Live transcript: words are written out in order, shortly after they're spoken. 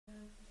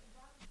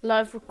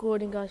Live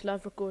recording, guys.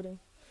 Live recording.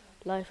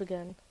 Live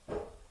again.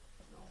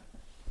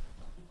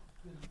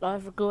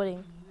 Live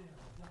recording.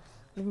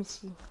 Let me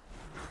see.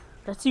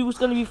 Let's see who's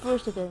gonna be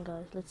first again,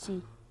 guys. Let's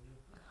see.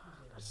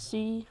 Let's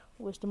see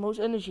where's the most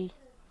energy.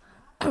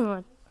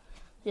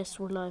 Yes,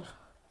 we're live.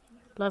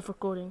 Live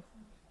recording.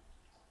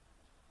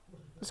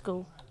 Let's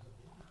go.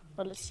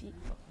 But let's see.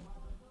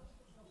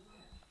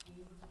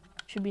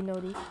 Should be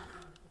Nodi.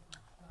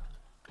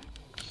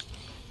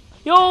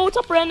 Yo, what's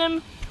up,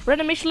 Random?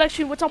 Random, make sure live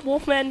stream. What's up,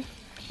 Wolfman?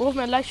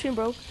 Wolfman, live stream,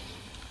 bro.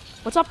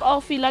 What's up,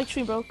 Alfie? Live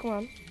stream, bro. Come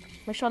on.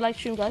 Make sure live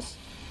stream, guys.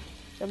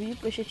 W,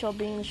 appreciate y'all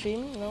being in the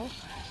stream, you know.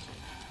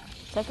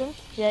 Second?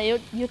 Yeah,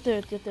 you're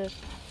third. You're third.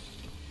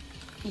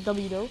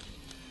 W, though.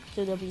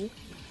 You're W.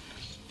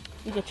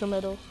 You get your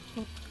medal.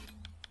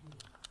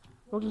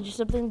 Rocky, just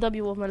something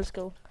W, Wolfman, let's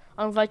go.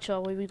 I'll invite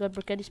y'all. We got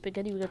Brichetti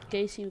Spaghetti, we got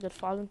Casey, we got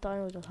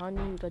Valentine, we got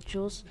Honey, we got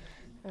Jules,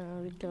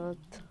 we got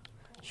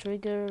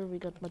Trigger, we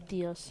got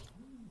Matthias.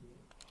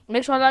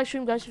 Make sure I live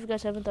stream, guys, if you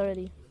guys haven't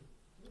already.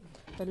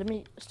 But let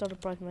me start a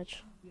private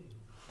match.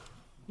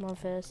 Come on,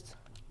 fast.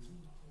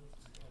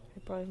 A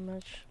private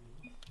match.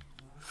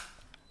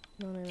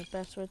 No name and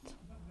password.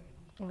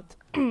 What?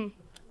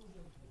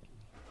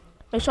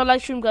 Make sure I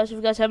live stream, guys, if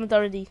you guys haven't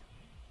already.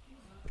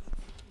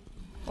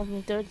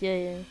 Opening third?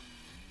 Yeah.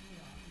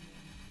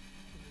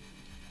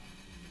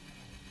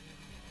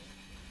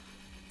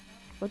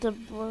 What the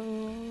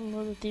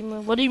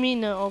team? What do you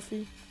mean,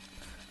 Alfie?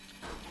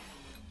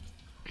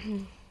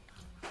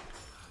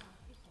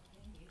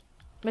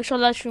 Make sure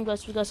live stream,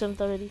 guys, if you guys haven't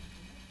already.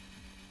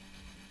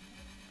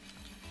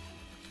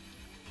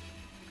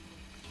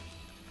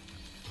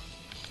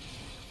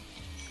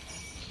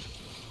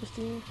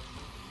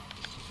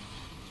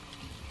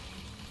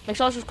 Make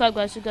sure to subscribe,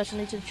 guys, if you guys are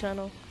new to the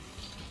channel.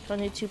 Trying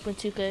to hit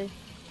 2.2k.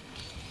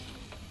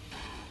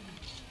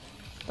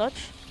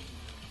 Touch.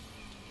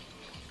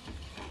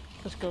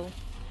 Let's go.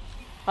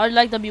 I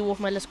like W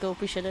Wolfman, let's go,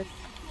 appreciate it.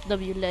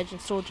 W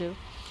legend, soldier.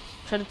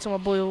 Shout out to my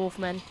boy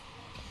Wolfman.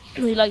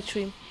 He liked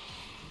stream.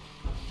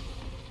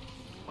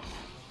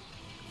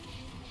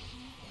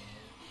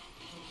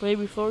 Way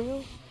before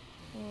you?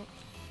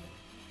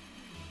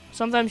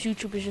 Sometimes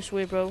YouTube is just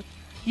weird, bro.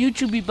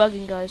 YouTube be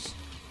bugging, guys.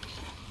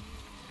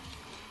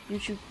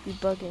 YouTube be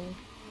bugging.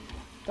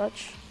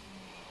 Touch.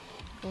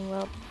 Going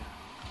up.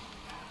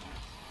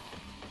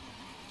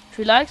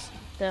 3 likes?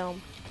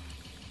 Damn.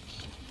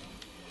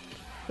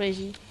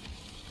 Crazy.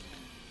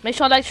 Make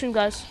sure I like stream,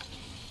 guys.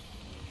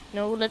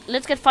 No,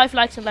 let's get 5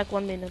 likes in like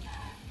 1 minute.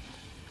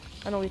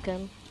 I know we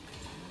can.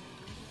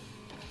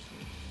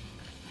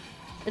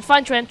 It's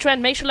fine, Trent.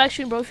 Trent, make sure like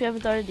stream, bro, if you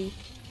haven't already.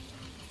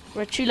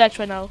 We're at 3 likes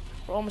right now.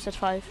 We're almost at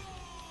 5.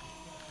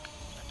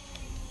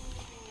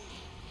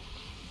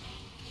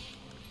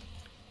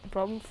 No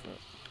problem.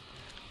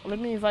 Let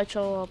me invite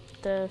y'all up.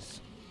 There's.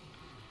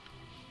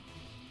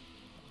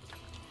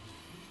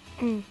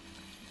 How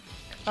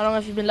long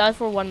have you been live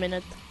for? 1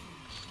 minute.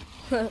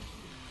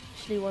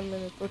 Actually 1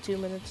 minute or 2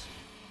 minutes.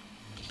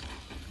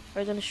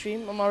 Are you gonna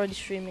stream? I'm already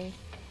streaming.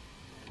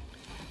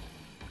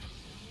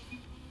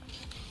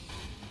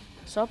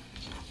 What's up?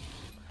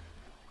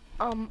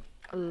 I'm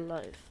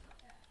alive.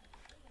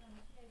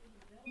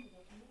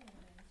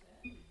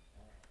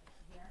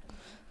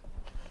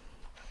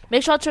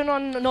 Make sure to turn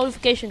on the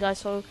notification, guys,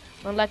 so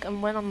when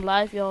I'm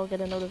live, y'all get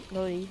a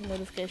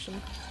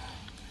notification.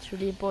 It's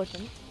really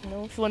important, you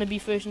know, if you want to be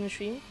first in the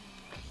stream.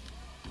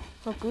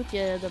 Oh, good,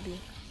 yeah, W.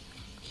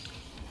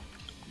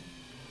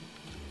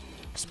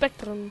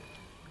 Spectrum.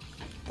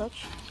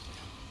 Touch.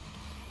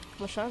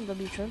 Mashan,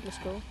 W Trent, let's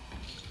go.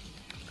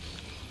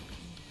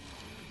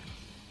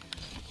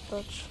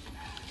 Touch.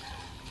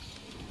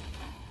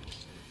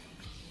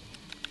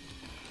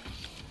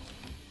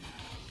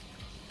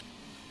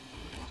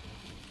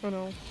 Oh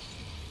no.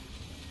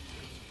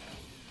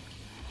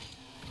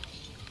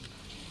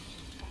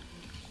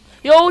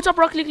 Yo, what's up,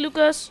 Rock League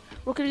Lucas?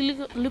 Rock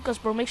League Lucas,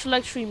 bro, make sure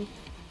like stream.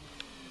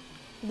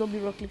 Don't be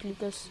Rock League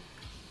Lucas.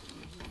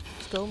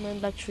 Let's go,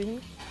 man, like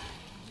stream.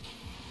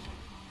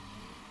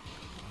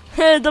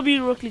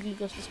 W Rock League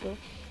Lucas, let's go.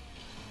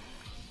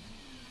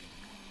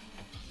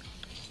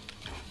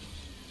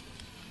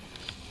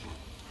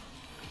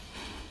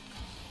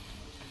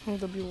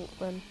 W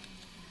man.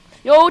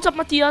 Yo, what's up,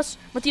 Matthias?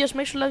 Matthias,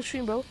 make sure like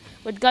stream, bro.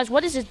 Wait, guys,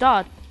 what is this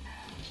dot?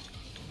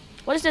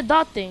 What is that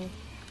dot thing?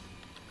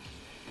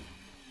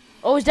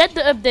 Oh, is that the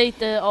update,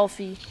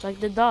 Alfie? Like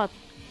the dot.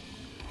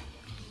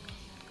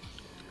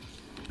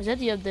 Is that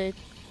the update?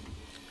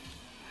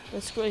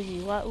 That's crazy.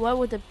 Why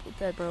would they put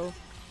that, bro?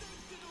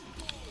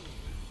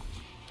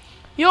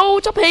 Yo,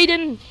 what's up,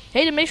 Hayden?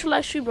 Hayden, make sure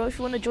live stream, bro. If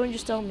you wanna join,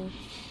 just tell me.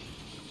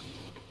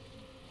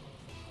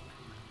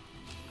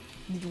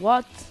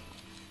 What?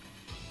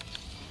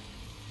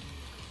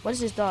 What is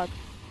this dot?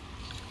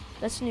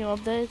 That's a new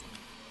update.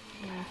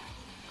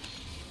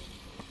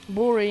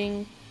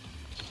 Boring.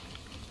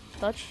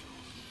 Touch.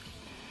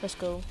 Let's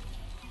go.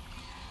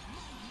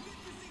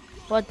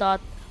 What dot?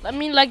 I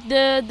mean, like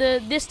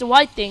the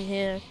white thing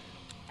here.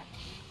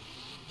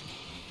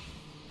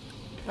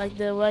 Like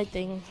the white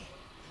thing.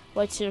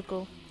 White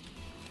circle.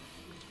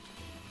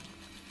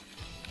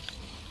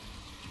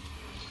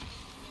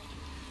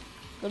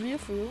 W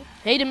for you.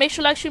 Hey, then make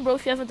sure like stream, bro,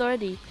 if you haven't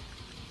already.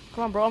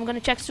 Come on, bro. I'm gonna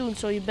check soon,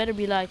 so you better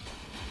be liked.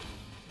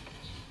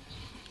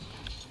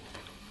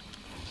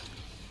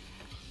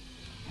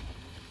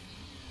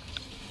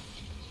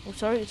 I'm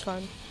sorry, it's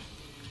fine.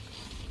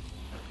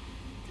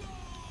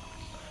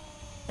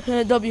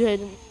 W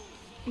Hayden.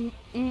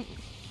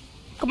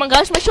 Come on,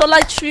 guys. Make sure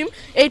like stream.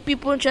 8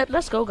 people in chat.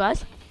 Let's go,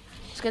 guys.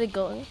 Let's get it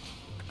going.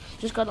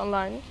 Just got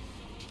online.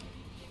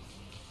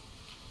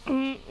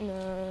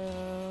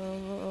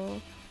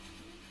 No.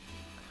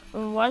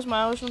 Why is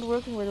my hours not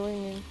working? Wait, what do you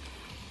mean?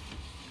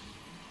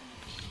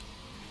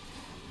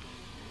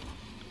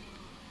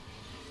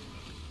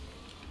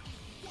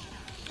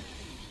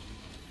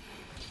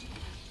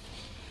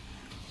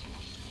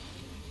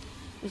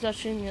 Is that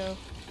stream? Yeah.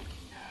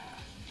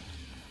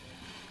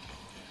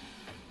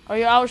 Are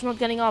your hours not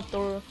getting up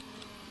or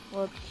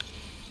what?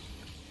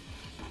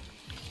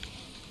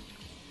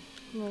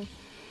 No.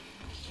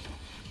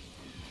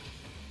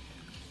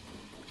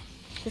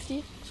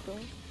 50? Let's go.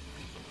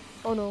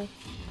 Oh no.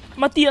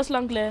 Matthias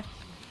Langley.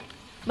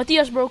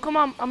 Matthias, bro, come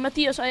on.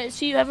 Matthias, I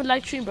see you haven't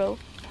liked stream, bro.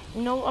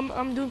 You know,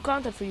 I'm doing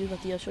content for you,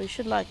 Matthias, so you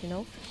should like, you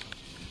know.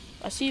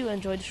 I see you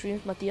enjoy the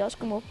streams, Matthias.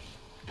 Come on.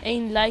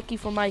 Ain't likey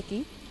for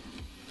Mikey.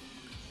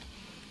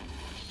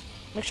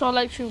 Make sure I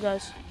like stream,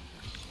 guys.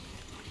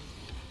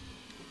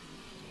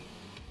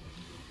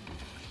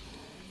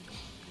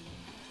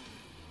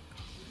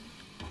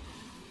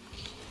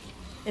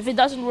 If it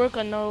doesn't work,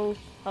 I know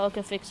how I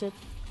can fix it.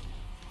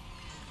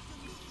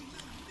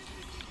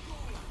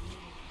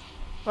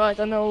 Right,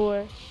 I know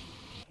where.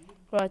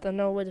 Right, I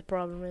know where the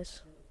problem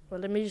is.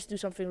 Well, let me just do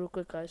something real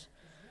quick, guys.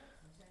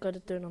 Gotta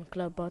turn on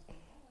cloud bot.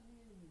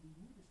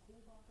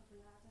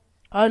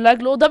 I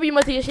like low W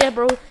Matthias, yeah,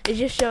 bro. It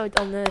just showed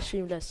on the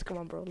stream list. Come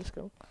on, bro, let's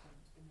go.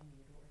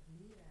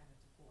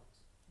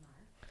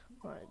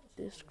 Right,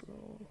 this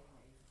girl.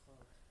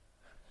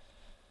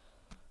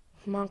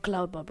 Come on,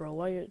 cloud bot, bro.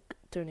 Why are you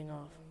turning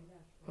off?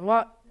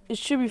 What? It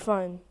should be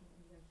fine.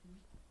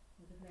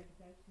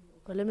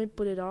 But let me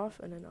put it off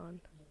and then on.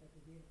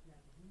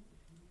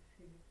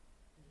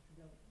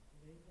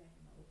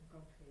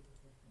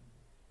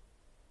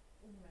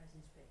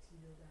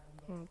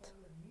 Right.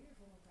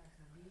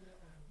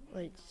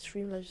 Wait,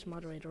 Streamlabs is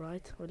moderator,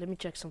 right? Wait, let me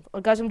check something. Oh,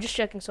 guys, I'm just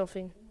checking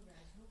something.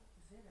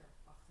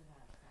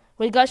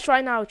 Wait, guys, try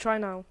now, try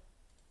now.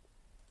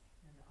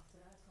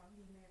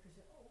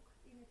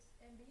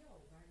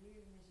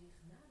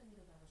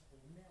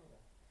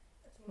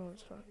 Oh,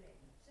 it's fine.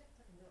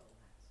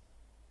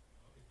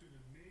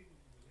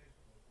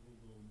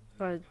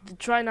 Right,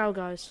 try now,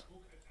 guys.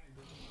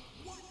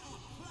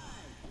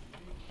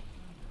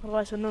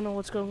 Otherwise, I don't know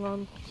what's going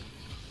on.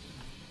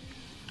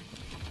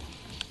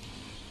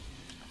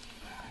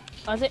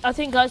 I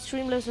think guys,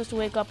 Streamlabs has to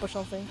wake up or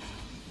something.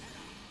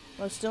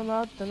 Oh, still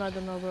not? Then I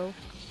don't know, bro.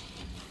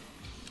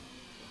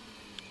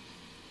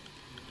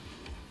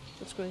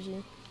 That's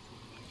crazy.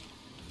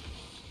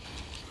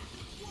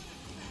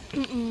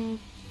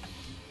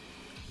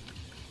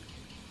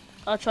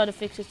 I'll try to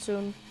fix it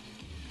soon.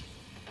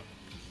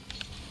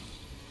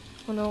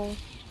 Oh no.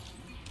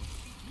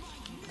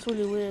 It's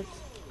really weird.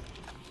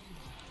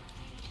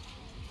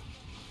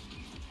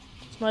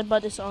 My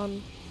butt is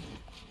on.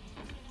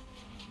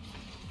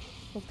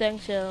 Oh,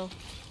 thanks, yeah.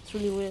 It's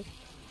really weird.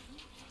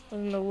 I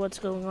don't know what's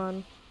going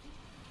on.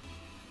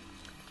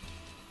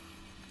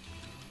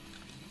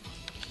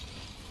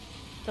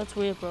 That's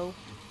weird, bro.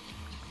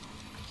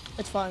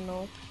 It's fine,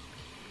 no.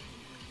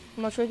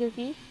 My trigger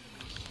key?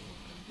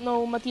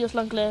 No, Matthias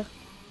Lanclair.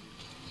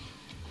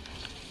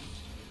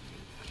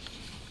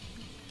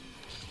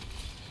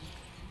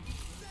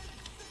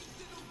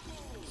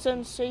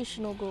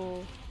 Sensational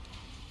goal.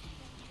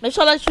 Make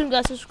sure to like stream,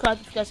 guys, subscribe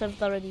if you guys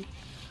haven't already.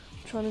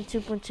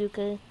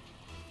 22.2k.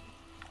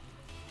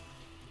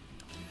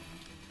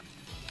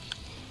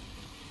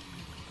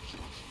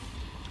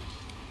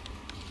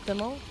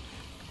 Demo.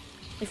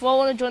 If you all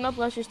want to join up,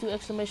 guys, just do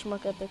exclamation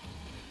mark epic.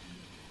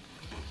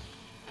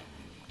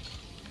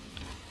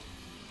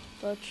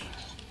 Touch.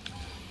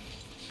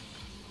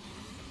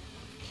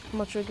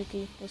 My trigger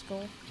key. Let's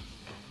go.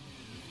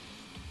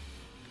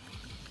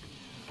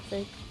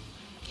 Fake.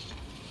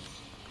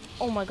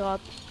 Oh my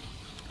god.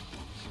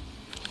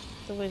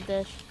 The wave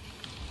dash.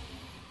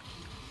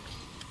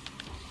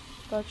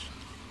 Touch.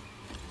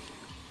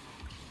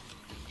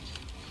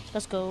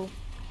 Let's go.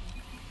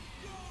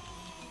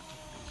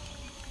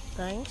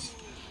 Thanks.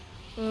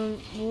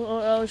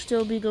 Will I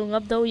still be going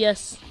up though?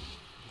 Yes.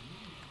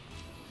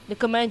 The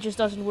command just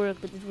doesn't work,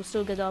 but it will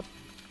still get up.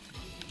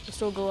 It'll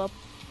still go up.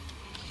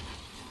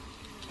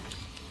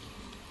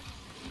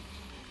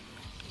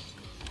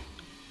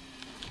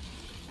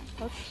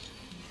 Touch.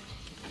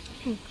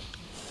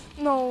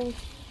 No.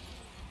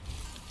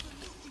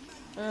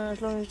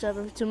 As long as it's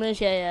every 2 minutes,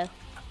 yeah.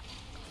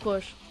 Of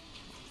course.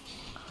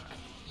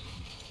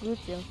 Good,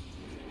 yeah.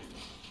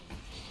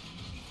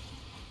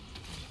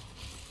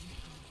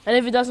 And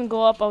if it doesn't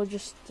go up, I'll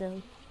just,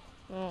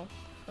 oh,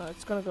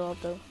 It's gonna go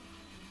up though.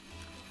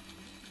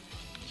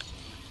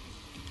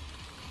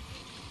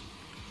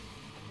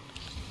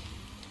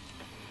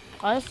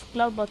 I have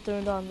Cloudbot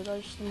turned on, but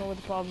I just don't know what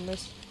the problem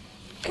is.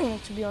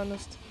 To be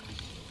honest.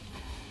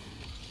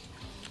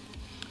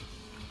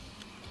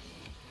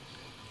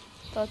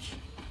 Touch.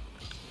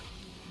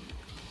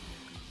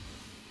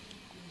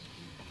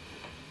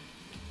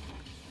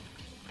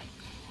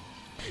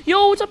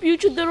 Yo, what's up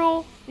YouTube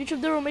Duro?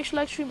 YouTube Duro, make sure to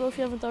like stream bro if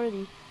you haven't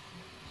already.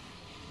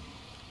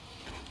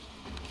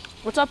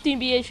 What's up Team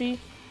BHE?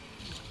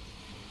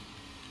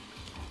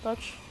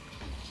 Touch.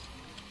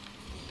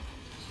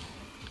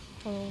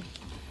 Oh.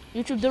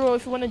 YouTube Duro,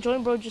 if you wanna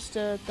join bro, just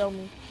tell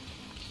me.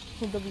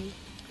 W.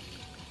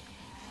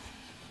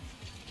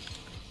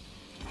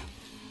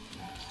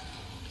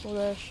 No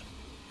dash.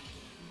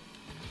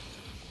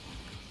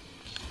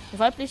 If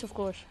I please, of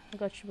course. I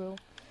got you bro.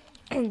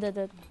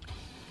 Dead.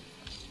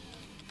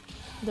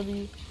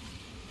 W.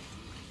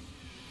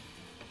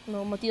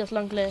 No, Matthias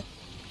Langlais.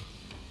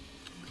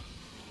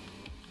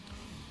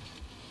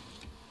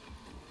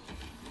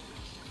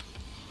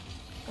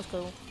 Let's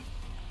go.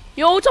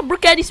 Yo, what's up,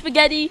 Brickaddy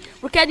Spaghetti?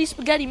 Brickaddy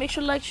Spaghetti, make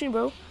sure to like stream,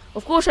 bro.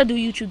 Of course I do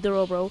YouTube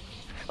Duro, bro.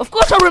 Of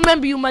course I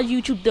remember you, my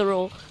YouTube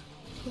Duro.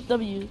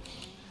 W.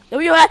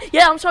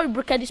 Yeah, I'm sorry,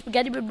 Brickaddy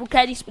Spaghetti, but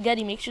Brickaddy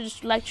Spaghetti, make sure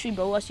to like stream,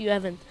 bro, as you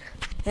haven't.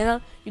 You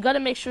know, you gotta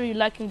make sure you're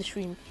liking the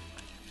stream.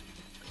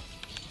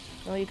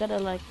 No, you gotta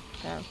like,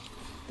 yeah,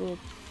 do it.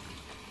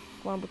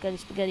 Come on, Brickaddy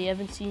Spaghetti, I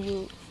haven't seen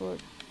you for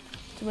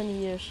too many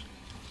years.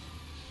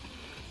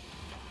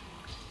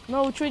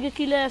 No, Trigger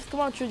Key left. Come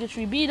on, Trigger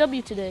Tree.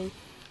 BW today.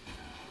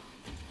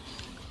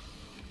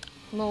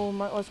 No,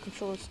 my OS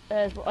control is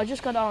ass, bro. I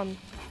just got on.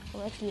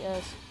 I'm actually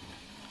ass.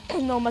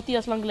 No,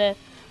 Matthias Langlais.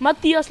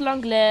 Matthias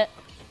Langlais.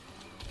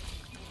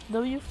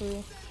 W for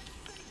you.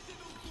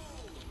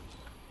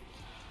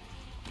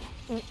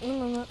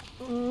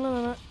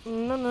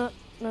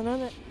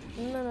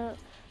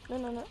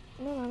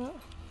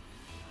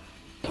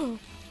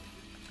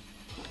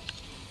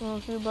 Oh,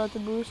 so about the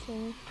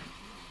boosting.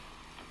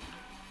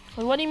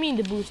 Well, what do you mean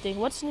the boosting?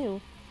 What's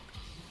new?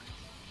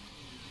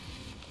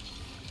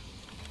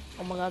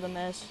 Oh my god, I'm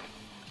ass.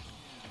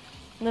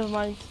 Never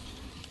mind.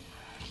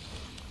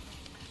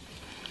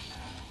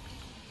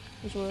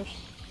 It's worse.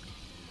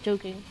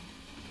 Joking.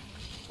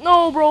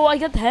 No, bro, I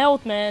got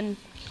health, man.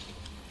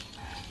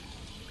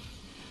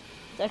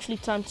 It's actually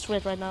time to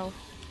sweat right now.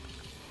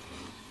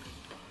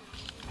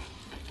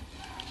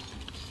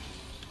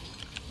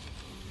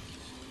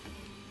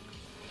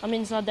 I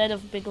mean, it's not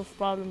that big of a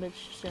problem, but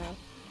just, yeah,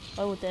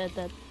 I would add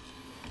that.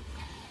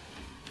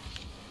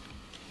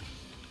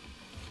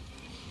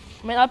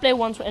 I mean, I play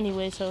once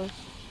anyway, so.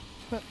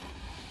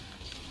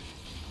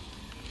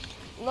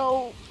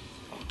 No.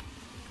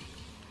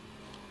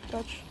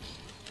 Touch.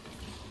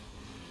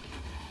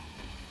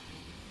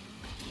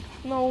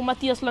 No,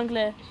 Matthias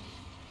Langlais.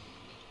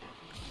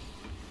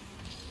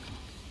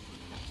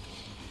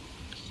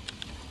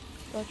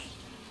 Touch.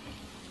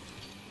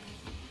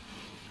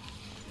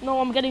 No,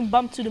 I'm getting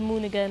bumped to the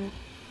moon again.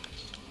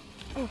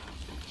 Oh.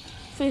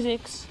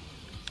 Physics.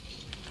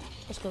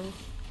 Let's go.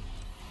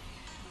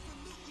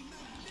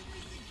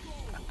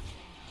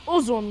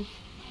 Ozone.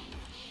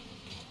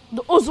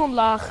 The ozone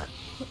laag.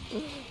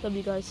 Love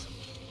you guys.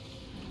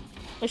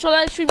 Make sure to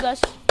like stream,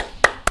 guys.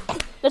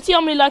 Let's see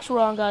how many likes we're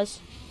on, guys.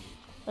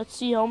 Let's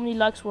see how many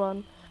likes we're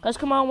on. Guys,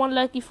 come on, one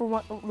likey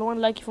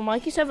for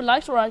Mikey. 7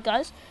 likes, alright,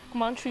 guys.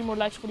 Come on, 3 more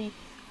likes for the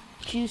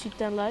juicy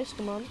 10 likes.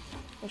 Come on.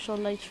 Make sure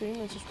to like stream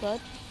and subscribe.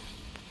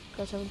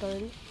 Guys, haven't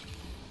already.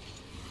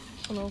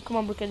 Oh no, come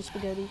on, Brickaddy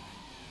Spaghetti.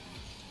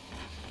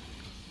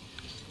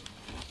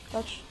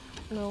 Touch.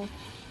 No.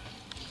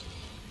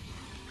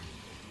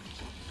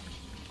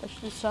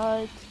 Touch the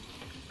side.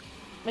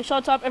 Make sure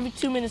to tap every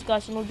 2 minutes,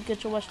 guys, in order to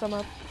get your watch time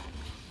up.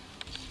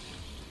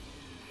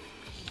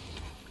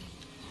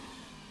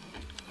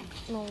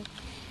 No.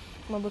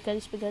 Come on,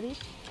 Brickaddy Spaghetti.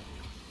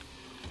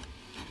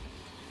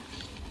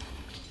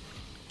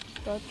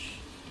 Touch.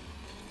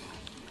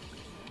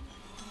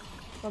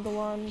 Another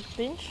one.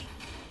 Pinch.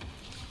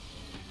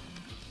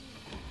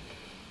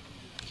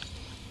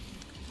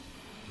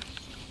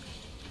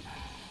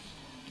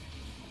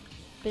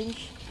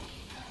 Pinch.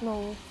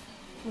 No.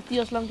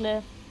 Matthias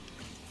Langlais.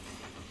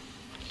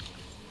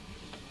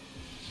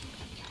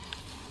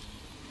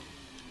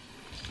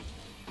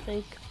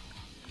 Fake.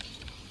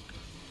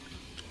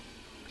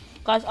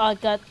 Guys, I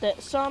got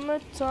that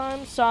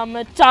summertime.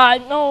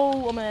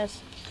 No, I'm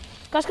ass.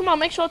 Guys, come on,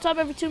 make sure to tap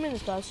every 2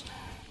 minutes, guys,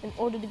 in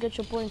order to get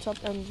your points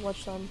up and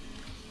watch time.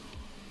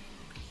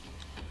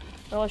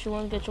 Otherwise, you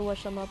won't get your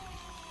watch time up.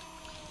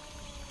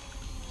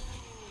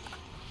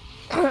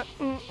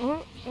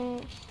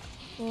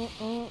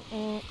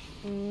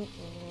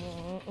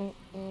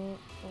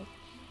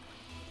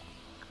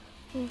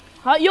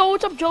 Hi, yo,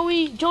 what's up,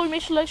 Joey? Joey,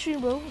 make sure to like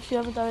stream, bro, if you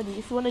haven't already.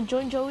 If you want to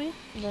join Joey,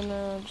 then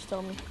just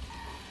tell me.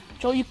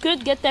 Joey, you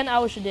could get 10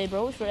 hours a day,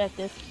 bro, if you're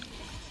active.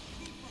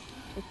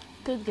 You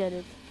could get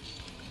it.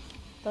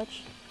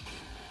 Touch.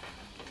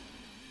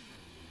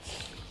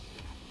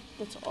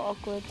 That's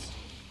awkward.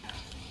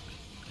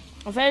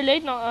 I'm very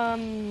late. No,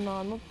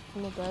 no,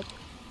 not bad.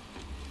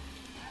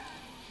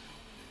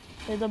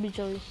 Hey, don't be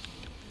Joey.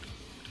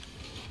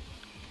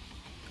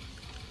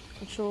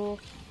 I'm sure.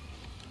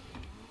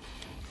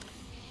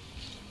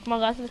 Come on,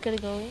 guys, let's get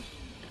it going.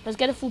 Let's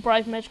get a full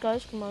private match,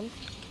 guys. Come on.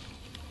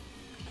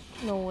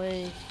 No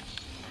way.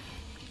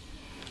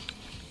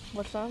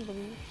 What's that?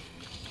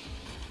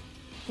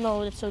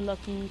 No, that's so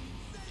lucky.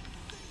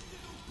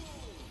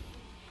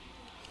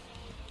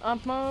 I'm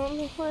on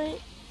the way.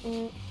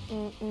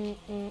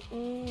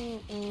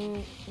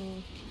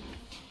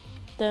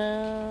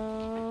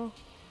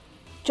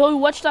 Joey,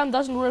 watch time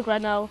doesn't work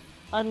right now.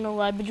 I don't know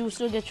why, but you will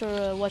still get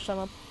your watch time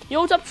up.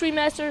 Yo, what's up, Tree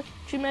Master?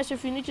 Tree Master,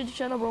 if you're new to the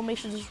channel, bro, make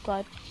sure to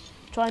subscribe.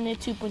 Trying to hit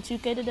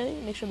 2.2k today.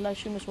 Make sure to live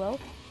stream as well.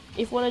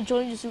 If you want to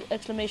join, just do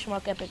exclamation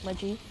mark epic, my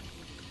G.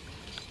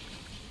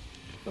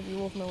 But you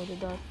won't know what they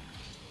got.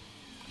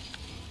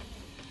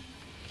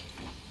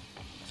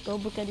 Let's go,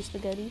 Bucchetti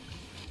Spaghetti.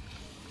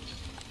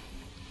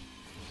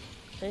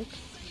 Okay.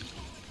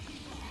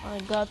 I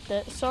got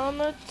that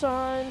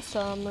summertime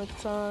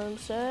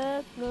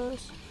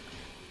sadness.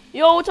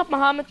 Yo, what's up,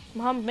 Mohammed?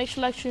 Mohammed, make sure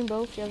to like stream,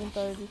 bro, if you haven't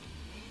already.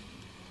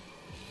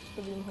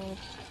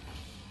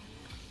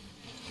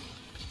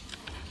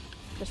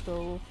 Let's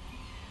go.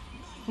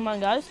 Come on,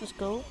 guys, let's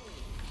go.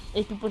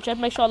 8 people in chat,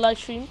 make sure I like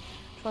stream.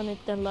 Trying to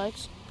hit 10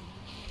 likes.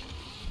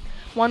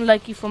 1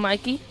 likey for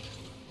Mikey.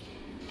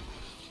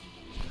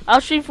 I'll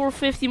stream for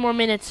 50 more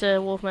minutes,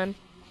 Wolfman.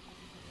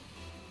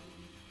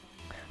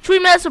 Tree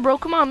Master, bro,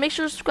 come on, make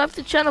sure to subscribe to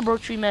the channel, bro,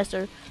 Tree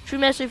Master. Tree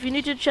Master, if you're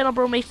new to the channel,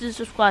 bro, make sure to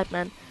subscribe,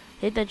 man.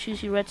 Hit that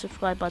juicy red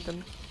subscribe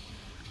button.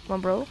 Come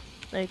on, bro.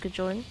 Now you could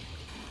join.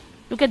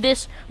 Look at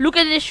this. Look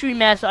at this, Tree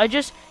Master. I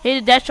just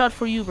hit a dash shot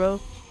for you, bro.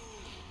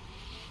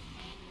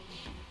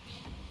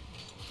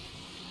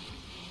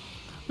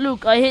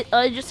 Look,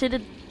 I just hit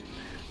it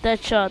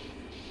that shot.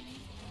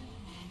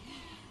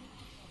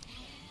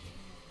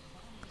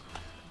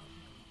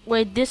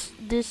 Wait, this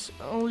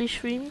only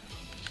stream?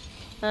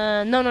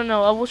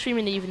 No, I will stream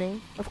in the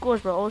evening. Of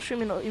course, bro, I will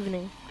stream in the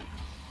evening.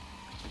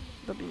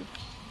 W.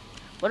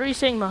 What are you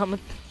saying, Muhammad?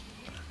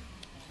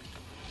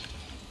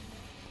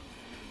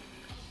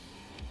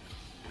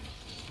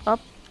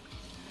 Up?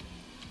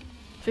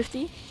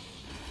 50?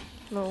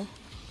 No.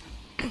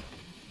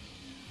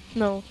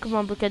 No, come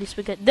on, Bucchetti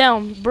Spaghetti.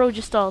 Down, bro,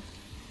 just stop.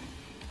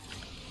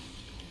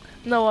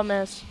 No, I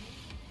miss.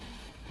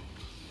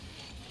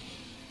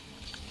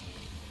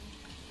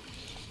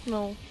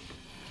 No.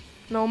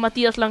 No,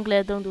 Matthias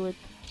Langlais, don't do it.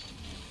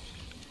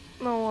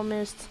 No, I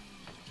missed.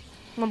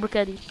 Come on,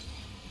 Bucchetti.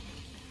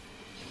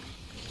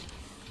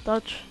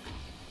 Touch.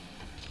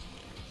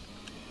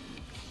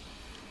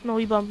 No,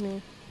 he bumped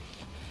me.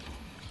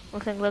 I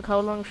think like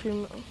how long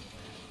stream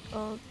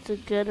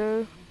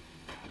together.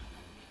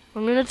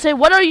 I'm gonna say,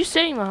 what are you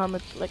saying,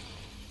 Muhammad? Like,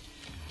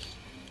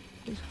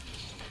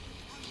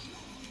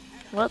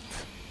 what?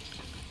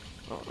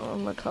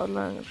 Like how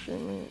long I'm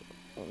streaming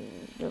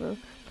together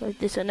like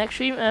this? Next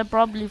stream,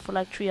 probably for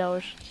like 3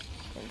 hours.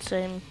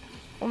 Same.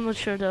 I'm not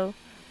sure though.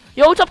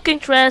 Yo, what's up, King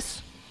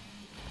Tress?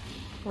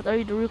 What are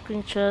you, the real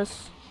King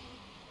Tress?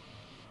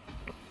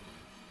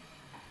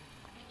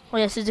 Oh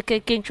yes, it's the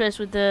King Tress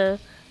with the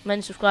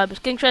many subscribers.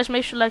 King Tress,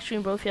 make sure to like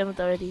stream, bro, if you haven't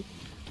already.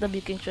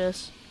 W King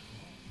Tress.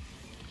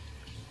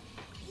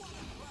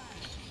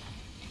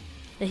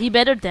 Yeah, he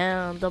better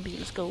down. W,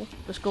 let's go.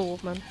 Let's go,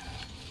 Wolfman.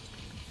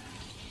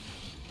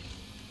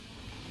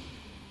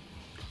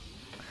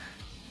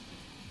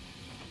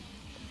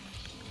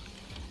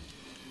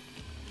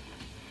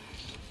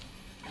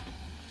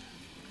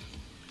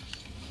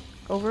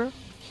 Over.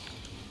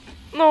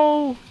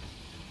 No.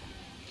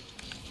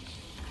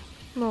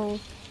 No.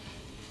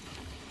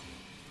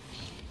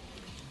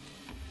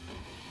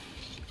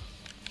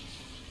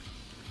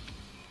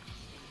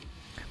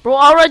 Bro,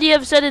 I already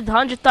have said it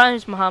 100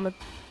 times, Muhammad.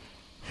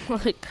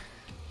 Like.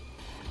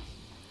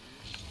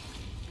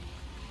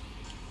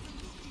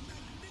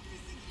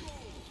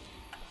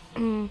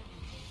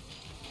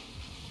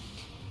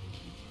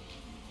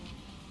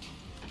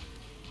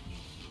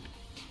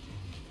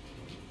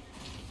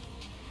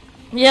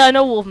 Yeah, I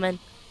know, Wolfman.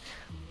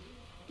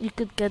 You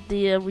could get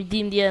the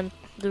redeem the end.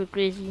 Do it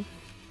crazy.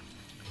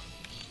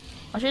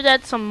 I should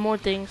add some more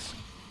things.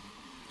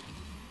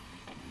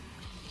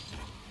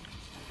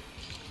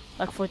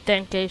 Like for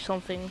 10k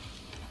something.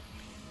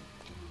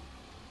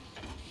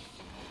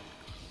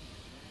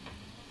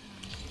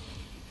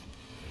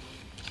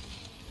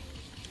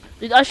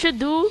 Dude, I should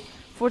do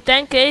for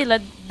 10k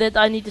like that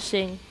I need to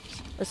sing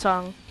a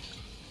song.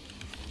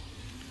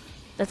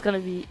 That's gonna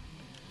be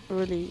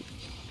really,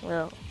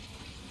 well,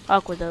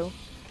 awkward though.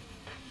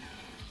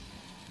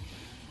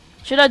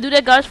 Should I do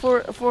that, guys,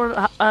 for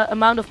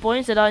amount of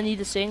points that I need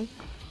to sing?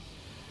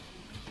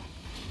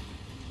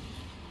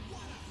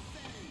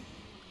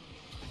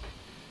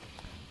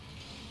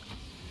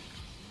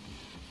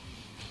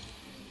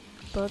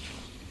 But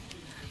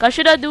guys,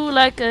 should I do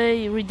like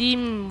a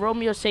redeem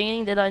Romeo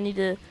singing that I need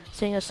to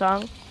sing a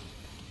song?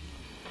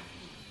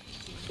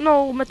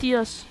 No,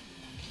 Matthias.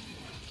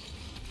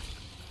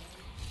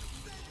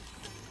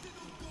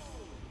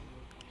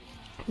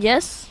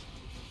 Yes.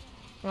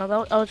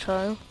 Well, I'll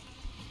try.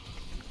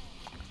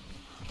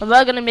 But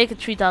we're gonna make it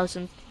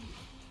 3,000.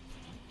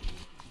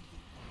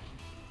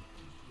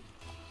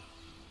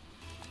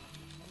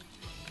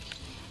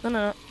 No,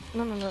 no,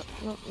 no, no, no,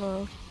 no,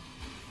 no.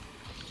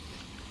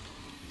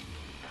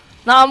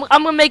 No,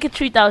 I'm gonna make it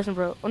 3,000,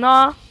 bro.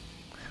 No.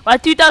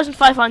 Right,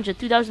 2,500.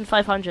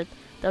 2,500.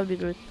 That would be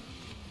good.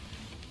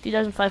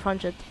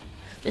 2,500.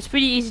 It's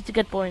pretty easy to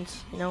get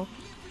points, you know.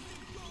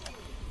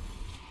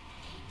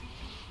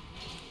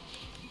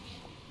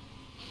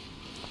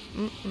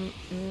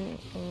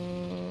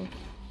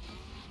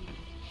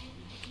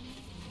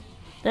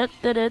 Da,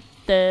 da, da,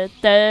 da,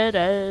 da,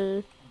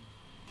 da.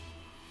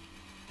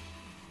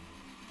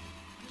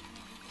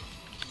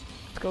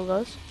 Let's go,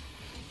 guys.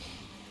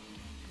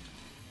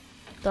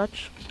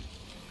 Touch.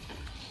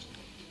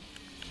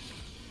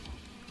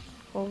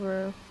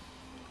 Over.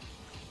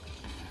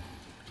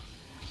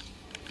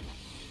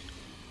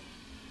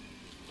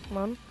 Come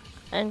on.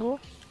 Angle.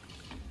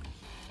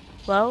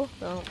 Wow.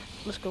 No.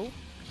 Let's go.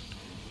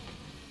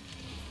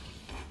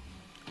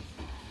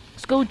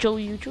 Let's go,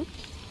 Joey YouTube.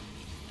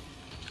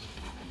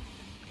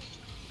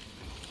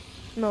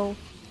 No.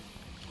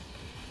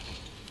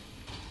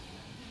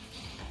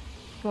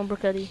 Come on,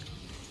 Bracketti.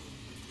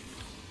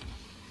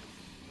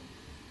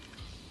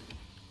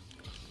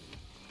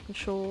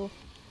 Control.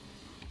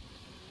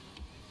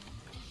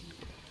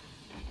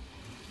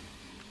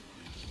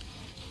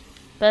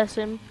 Pass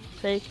him.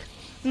 Fake.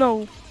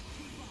 No.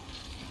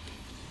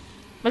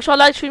 Make sure I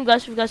like stream,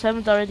 guys, if you guys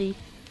haven't already.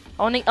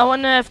 I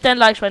wanna have 10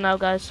 likes right now,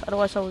 guys.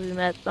 Otherwise I will be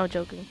mad. No,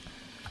 joking.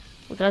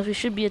 But guys, we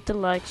should be at 10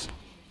 likes.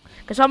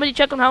 Can somebody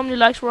check on how many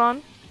likes we're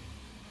on?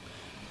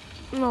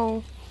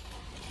 No.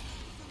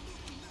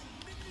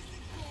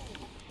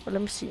 Well,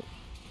 let me see.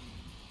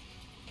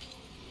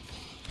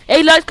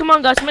 8 likes, come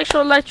on, guys. Make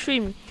sure to like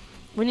stream.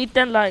 We need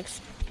 10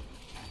 likes.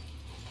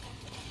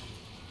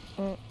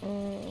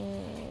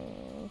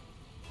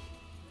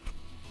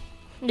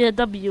 Yeah,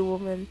 W,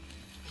 woman.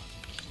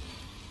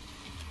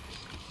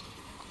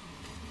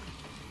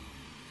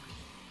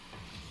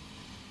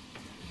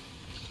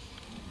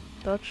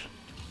 Touch.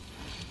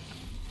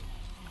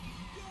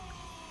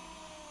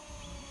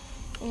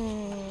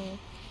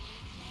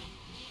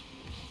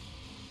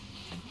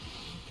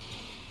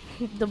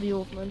 W,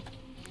 woman.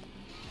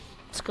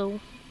 Let's go.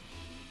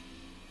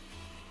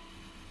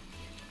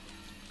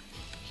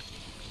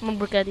 Come on,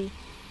 Bracketti.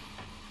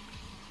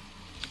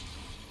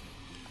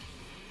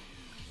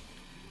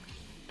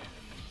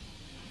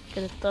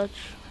 Get a touch.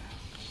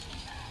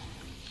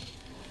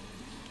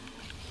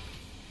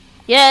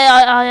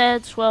 Yeah, I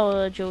had as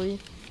well, Joey.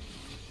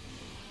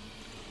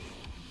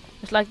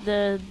 It's like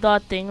the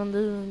dot thing on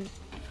the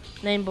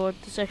name board.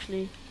 It's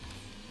actually,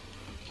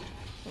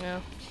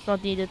 yeah, it's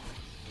not needed.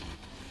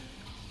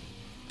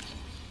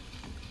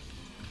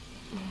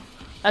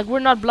 Like, we're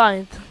not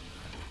blind.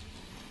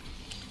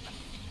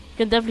 You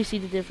can definitely see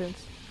the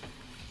difference.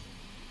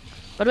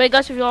 By the way,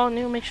 guys, if you all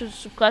new, make sure to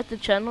subscribe to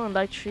the channel and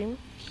like the stream.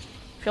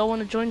 If y'all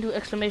want to join, do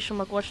exclamation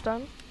mark watch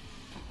time.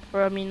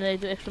 Or I mean,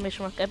 do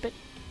exclamation mark epic.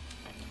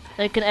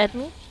 Then you can add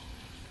me.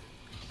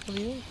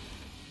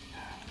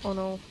 Oh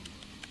no.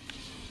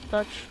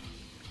 Touch.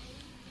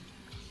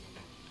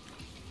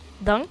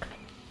 Dunk.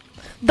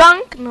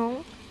 Dunk!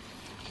 No.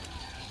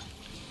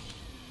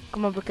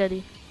 Come on,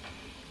 Bracketti.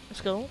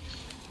 Let's go.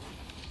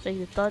 Take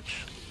the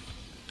touch.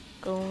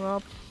 Going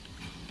up.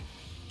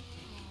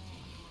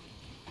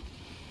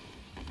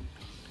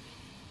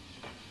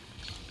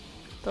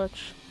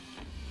 Touch.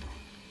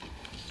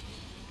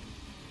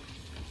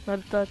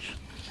 Another touch.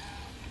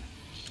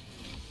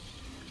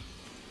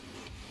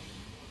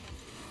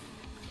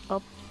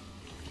 Up.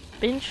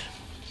 Pinch.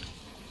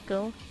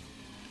 Go.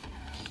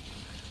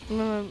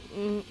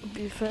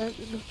 Be fair.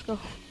 Let's go.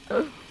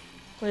 Oh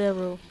yeah,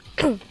 bro.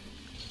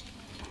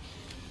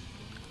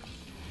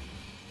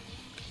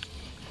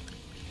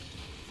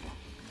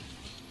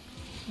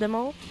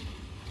 Demo.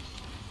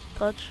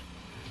 Touch.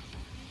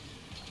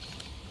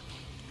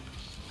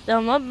 There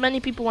are not many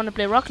people want to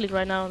play Rocket League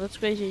right now. That's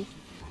crazy.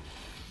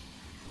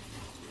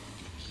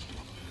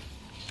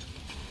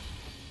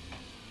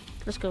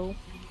 Let's go.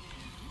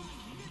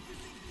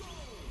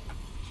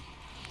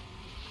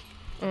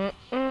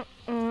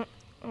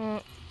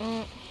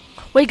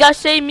 Wait, guys,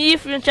 say me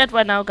if you're in chat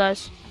right now,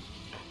 guys.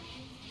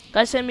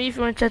 Guys, say me if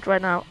you're in chat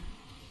right now.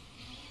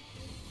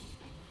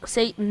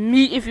 Say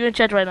me if you're in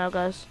chat right now,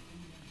 guys.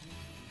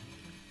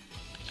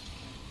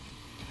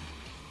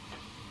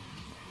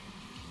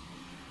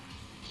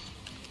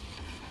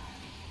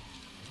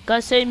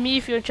 Guys, say me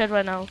if you're in chat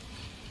right now.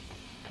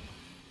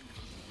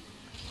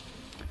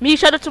 Me,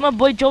 shout out to my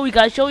boy Joey,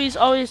 guys. Joey is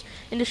always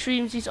in the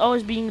streams. He's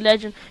always being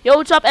legend. Yo,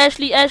 what's up,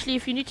 Ashley? Ashley,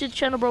 if you're new to the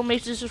channel, bro,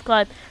 make sure to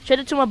subscribe. Shout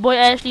out to my boy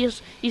Ashley.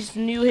 He's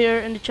new here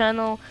in the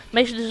channel.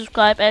 Make sure to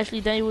subscribe, Ashley.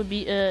 Then you would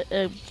be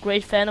a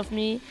great fan of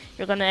me.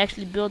 You're gonna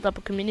actually build up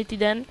a community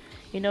then,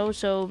 you know.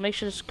 So make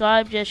sure to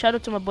subscribe. Yeah, shout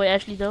out to my boy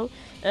Ashley though.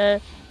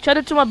 Shout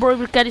out to my boy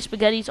Bracketti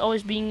Spaghetti. He's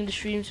always being in the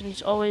streams and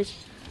he's always,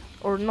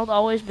 or not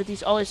always, but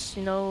he's always,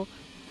 you know,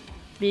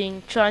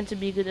 trying to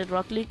be good at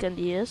Rocket League, and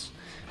he is.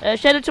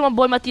 Shout out to my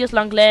boy Matthias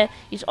Langlais.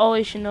 He's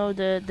always, you know,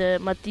 the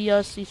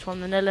Matthias. He's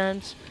from the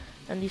Netherlands,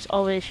 and he's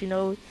always, you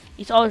know,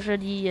 he's always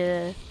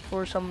ready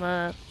for some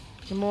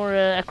more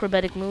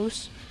acrobatic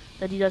moves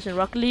that he does in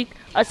Rocket League.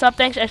 Stop,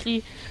 thanks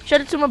Ashley.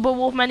 Shout out to my boy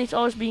Wolfman. He's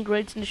always being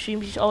great in the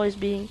streams. He's always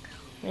being,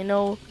 you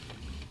know,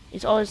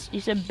 he's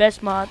the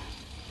best mod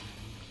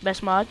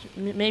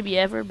maybe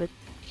ever, but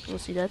we'll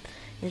see that.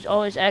 He's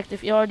always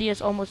active. He already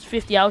has almost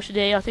 50 hours a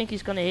day. I think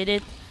he's gonna hit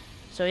it.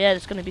 So yeah,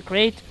 it's gonna be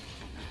great.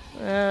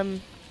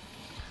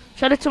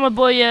 Shout out to my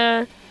boy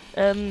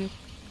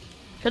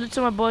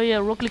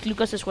Rocket League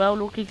Lucas as well.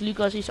 Rocket League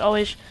Lucas, he's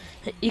always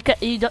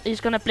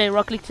he's gonna play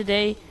Rocket League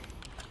today.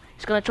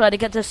 He's gonna try to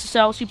get the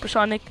SSL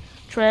Supersonic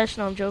trash.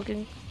 No, I'm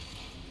joking.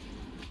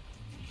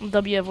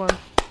 WF1.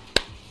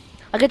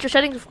 I'll get your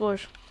settings, of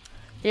course.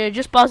 Here,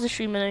 just pause the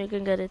stream and then you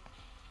can get it.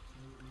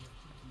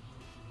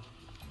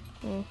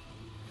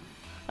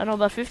 I know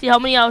about 50. How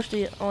many hours do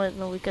you? Oh wait,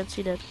 no, we can't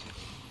see that.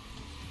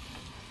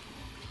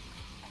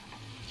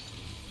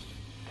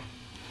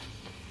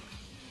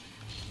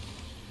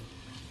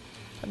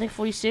 I think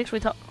 46.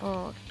 Wait,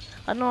 oh,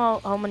 I don't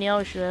know how many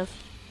hours you have.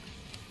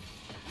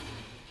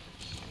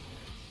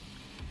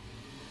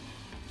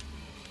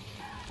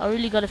 I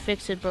really gotta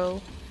fix it,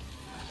 bro.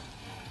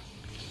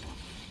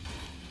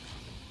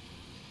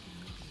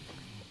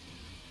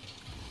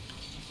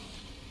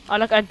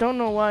 I don't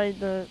know why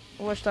the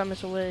watch time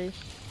is away.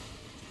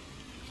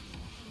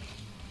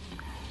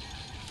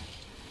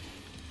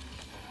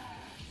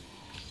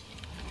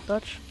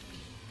 Touch.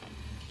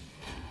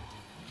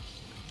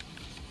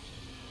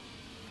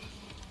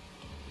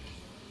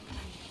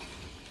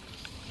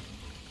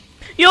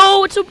 Yo,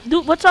 what's up,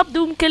 what's up,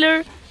 Doom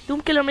Killer?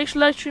 Doom Killer, make sure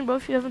to live stream, bro,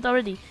 if you haven't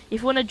already.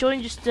 If you wanna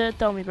join, just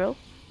tell me, bro.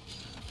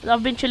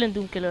 I've been chilling,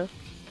 Doom Killer.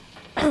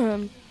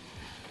 Don't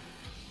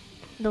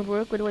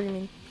work. What do you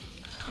mean?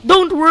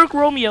 Don't work,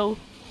 Romeo.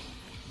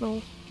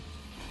 No.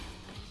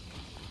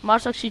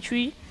 Marsak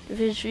C3,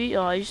 Division 3.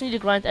 Oh, you just need to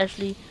grind,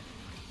 Ashley.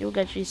 You'll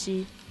get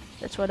GC.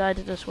 That's what I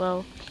did as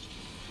well.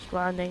 Just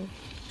grinding.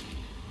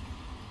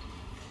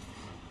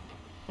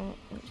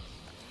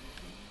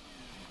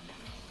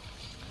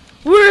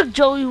 Work,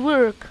 Joey,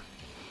 work.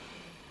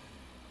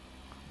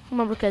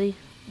 Come on, Broketti.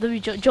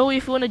 Joey,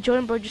 if you wanna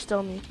join, bro, just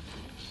tell me.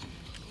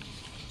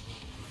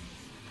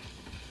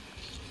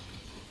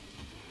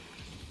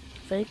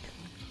 Fake.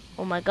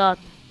 Oh my god.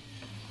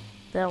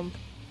 Damn.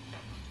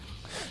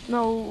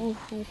 No.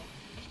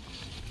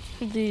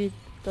 Dude,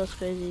 that was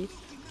crazy.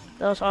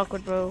 That was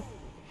awkward, bro.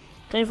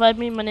 Can you invite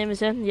me? My name is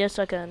Zen. Yes,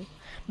 I can.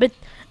 But,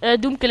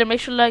 Doom Killer, make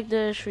sure to like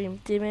the stream.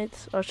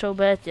 Teammates are so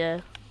bad,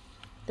 yeah.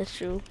 That's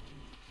true.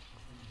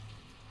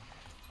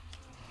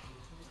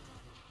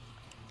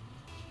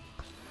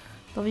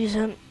 Of wie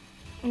zijn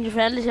je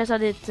veilig is dat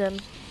dit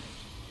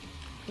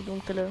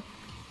Doom Killer.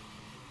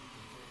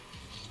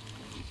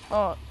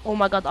 Oh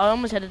my god, I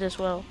almost had it as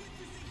well.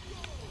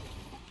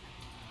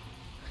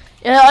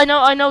 Yeah, I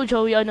know,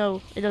 Joey, I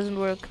know. It doesn't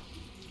work.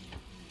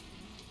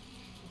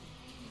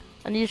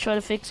 I need to try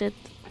to fix it.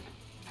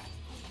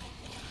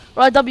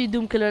 Right, W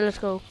Doom Killer, let's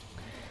go.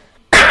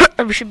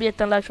 We should be at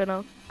 10 likes right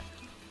now.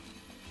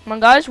 Come on,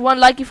 guys, one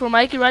likey for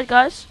Mikey, right,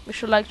 guys? We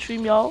should like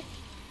stream, y'all.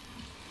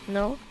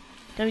 No?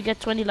 Can we get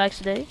 20 likes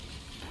today?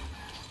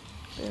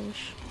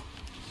 Bench.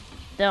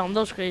 Damn, that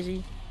was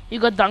crazy. You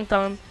got dunked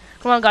on.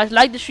 Come on, guys,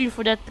 like the stream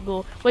for that to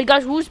go. Wait,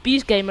 guys, who's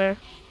Beast Gamer?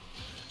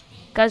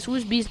 Guys,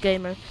 who's Beast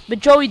Gamer?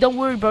 But Joey, don't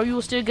worry, bro. You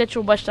will still get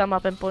your watch time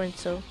up and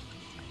points, so.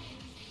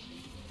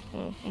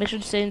 Make sure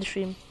to stay in the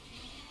stream.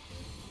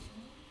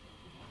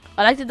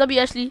 I like the W,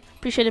 Ashley.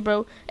 Appreciate it,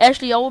 bro.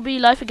 Ashley, I will be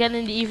live again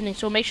in the evening,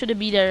 so make sure to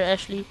be there,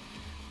 Ashley.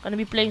 Gonna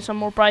be playing some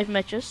more private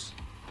matches.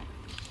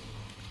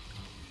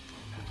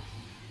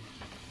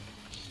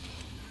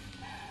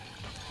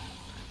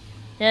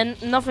 Yeah,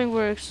 nothing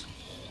works.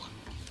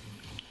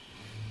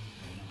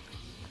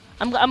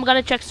 I'm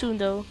gonna check soon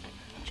though,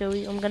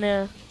 Joey. I'm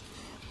gonna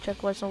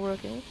check what's not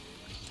working.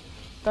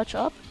 Touch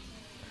up.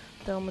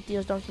 Damn,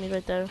 Matthias dunked me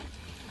right there.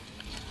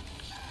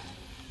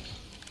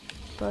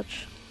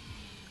 Touch.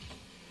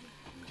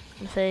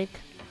 And fake.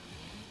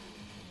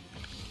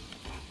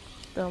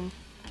 Dumb.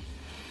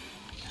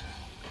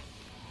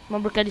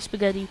 Remember Caddy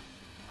Spaghetti.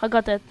 I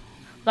got that.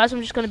 Guys,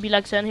 I'm just gonna be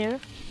like Zen here.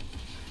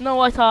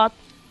 No, I thought.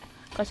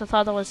 Guys, I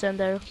thought I was Zen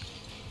there.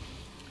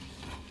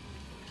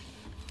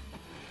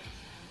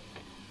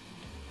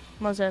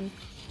 Come on, Zen.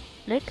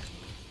 Lick.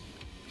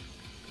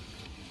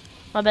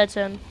 My bad,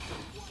 Zen.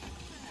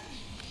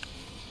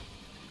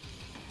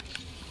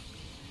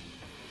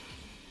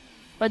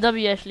 By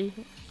W, Ashley.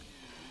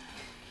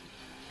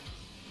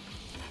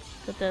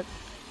 Got that.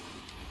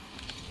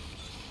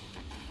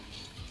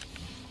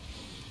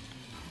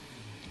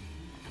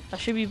 That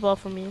should be ball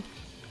for me.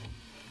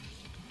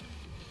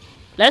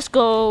 Let's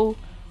go.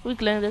 We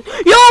landed.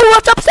 Yo,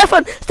 what's up,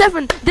 Stefan?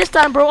 Stefan, this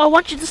time, bro, I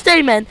want you to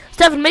stay, man.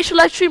 Stefan, make sure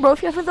to like stream, bro,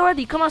 if you haven't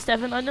already. Come on,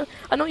 Stefan. I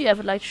know you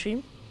haven't liked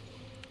stream.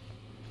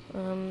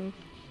 Wait,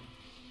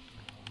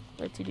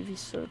 TDV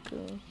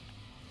circle.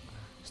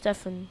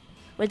 Stefan.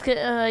 Wait,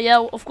 yeah,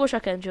 of course I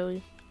can,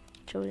 Joey.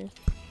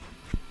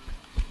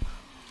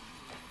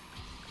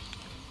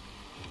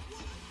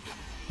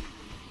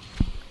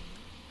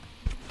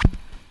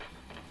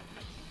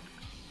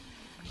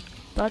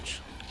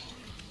 Touch.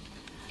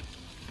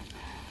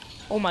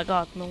 Oh my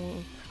god, no.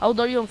 How old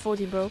are you? I'm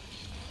 14, bro.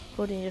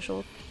 14 years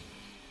old.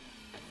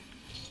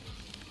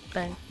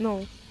 Bang.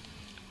 No.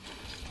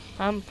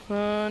 I'm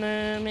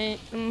gonna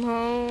make them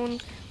home.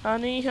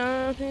 Honey,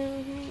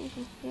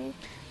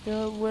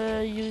 you're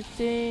where you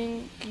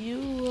think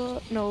you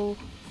are. No.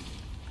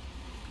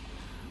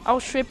 I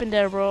was tripping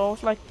there, bro. I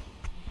was like,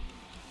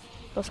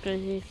 that's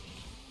crazy.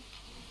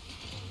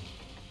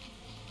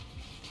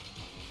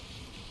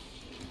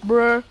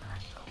 Bruh.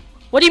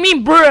 What do you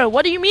mean, bruh?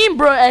 What do you mean,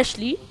 bruh,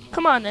 Ashley?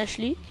 Come on,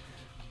 Ashley.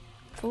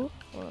 Fool?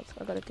 Oh,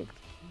 I gotta kick.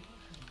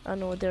 I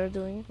know what they're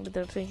doing, but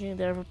they're thinking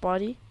they have a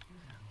party.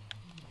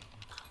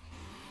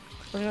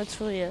 We're not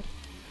full yet.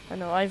 I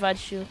know, I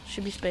invited you.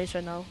 Should be space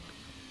right now.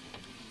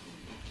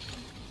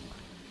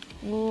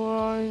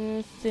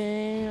 One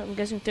thing. I'm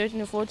guessing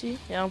 13 or 14?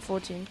 Yeah, I'm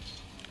 14.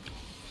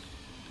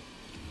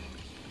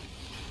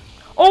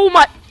 Oh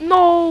my.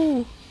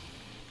 No!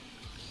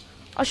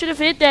 I should have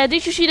hit that.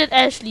 Did you see that,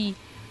 Ashley?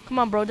 Come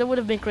on, bro. That would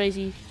have been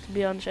crazy, to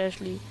be honest,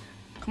 Ashley.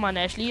 Come on,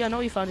 Ashley. I know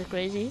you found it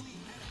crazy.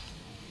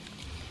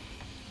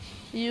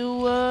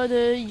 You are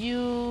the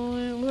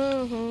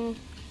you.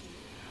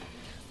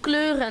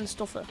 Kleuren en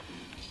stoffen.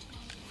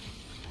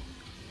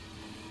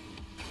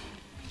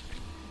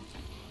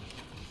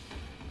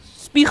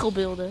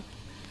 Spiegelbeelden.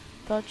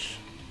 Touch.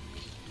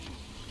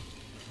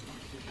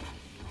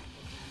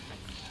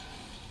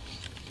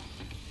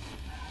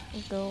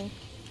 Let's go.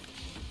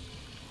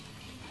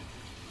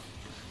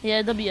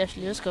 Yeah, that'll be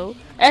Ashley. Let's go.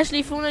 Ashley,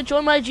 if you wanna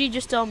join my G,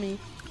 just tell me.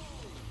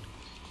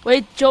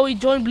 Wait, Joey,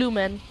 join Blue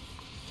Man.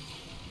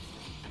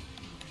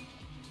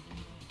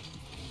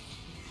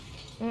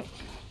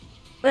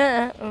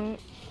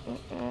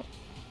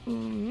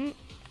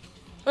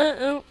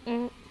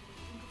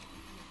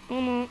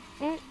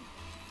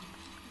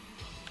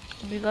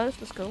 You guys,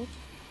 let's go.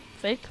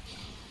 Fake.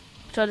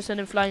 Try to send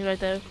him flying right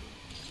there.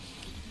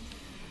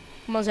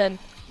 Come on, Zen.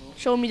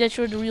 Show me that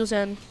you're the real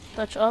Zen.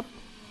 Touch up.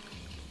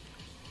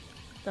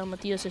 Now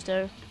Matthias is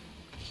there.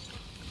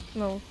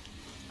 No.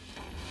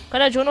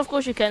 Can I join? Of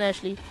course you can,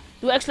 Ashley.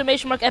 Do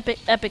exclamation mark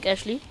epic,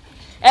 Ashley.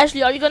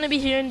 Ashley, are you gonna be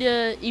here in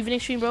the evening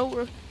stream, bro?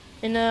 Or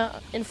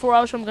in 4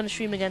 hours I'm gonna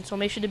stream again, so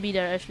make sure to be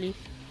there, Ashley.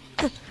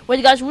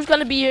 Wait, guys, who's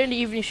gonna be here in the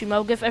evening stream?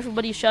 I'll give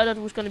everybody a shout out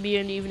who's gonna be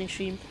here in the evening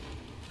stream.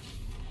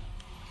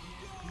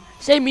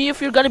 Say me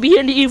if you're gonna be here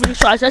in the evening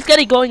stream. Let's get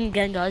it going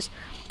again, guys.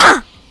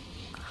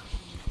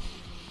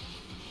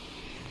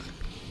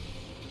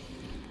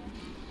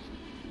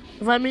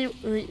 Remind me,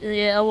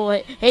 yeah, I will.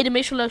 Hayden,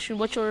 make sure selection.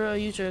 What's your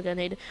user again,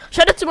 Hayden?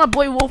 Shout out to my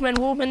boy Wolfman.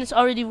 Wolfman is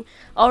already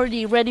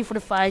ready for the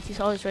fight.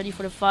 He's always ready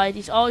for the fight.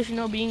 He's always, you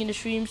know, being in the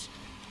streams.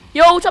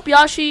 Yo, what's up,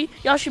 Yashi?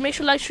 Yashi, make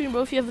sure stream,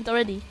 bro, if you haven't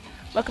already.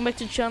 Welcome back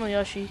to the channel,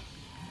 Yashi.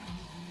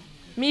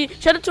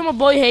 Shout out to my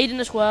boy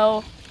Hayden as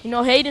well. You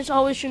know, Hayden's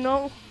always, you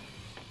know,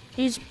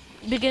 he's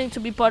beginning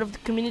to be part of the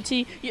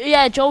community.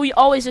 Yeah, Joey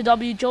always a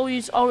W. Joey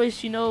is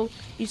always, you know,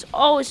 he's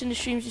always in the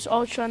streams. He's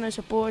always trying to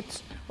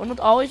support. Well, not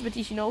always, but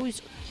he's, you know,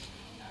 he's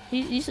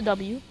a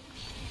W.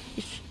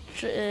 He's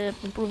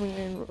improving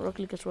in Rocket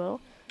League as well.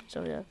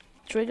 So yeah,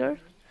 Trigger,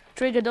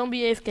 don't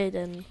be AFK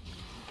then.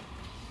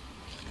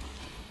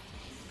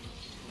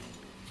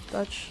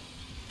 Touch.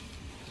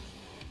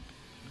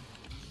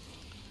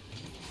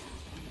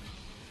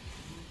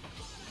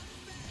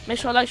 Make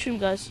sure I stream,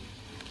 guys.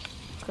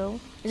 Let's go.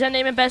 Is that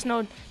name and best?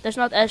 No, that's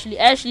not Ashley.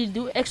 Ashley,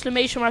 do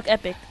exclamation mark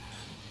epic.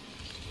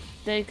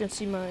 There you can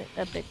see my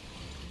epic.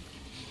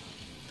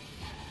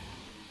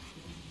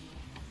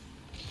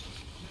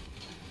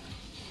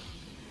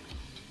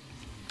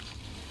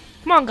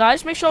 Come on,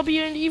 guys, make sure I'll be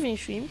here in the evening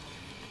stream.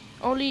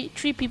 Only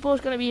 3 people is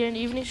gonna be here in the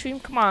evening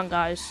stream. Come on,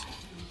 guys,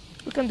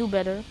 we can do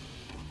better.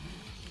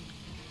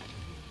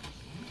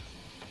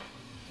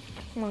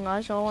 Come on,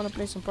 guys, I want to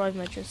play some private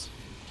matches.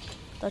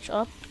 Touch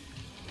up.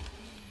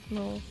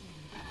 No.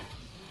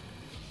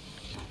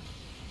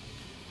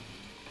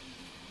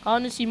 I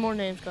want to see more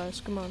names,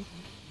 guys. Come on.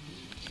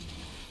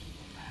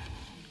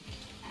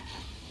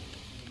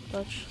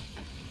 Touch.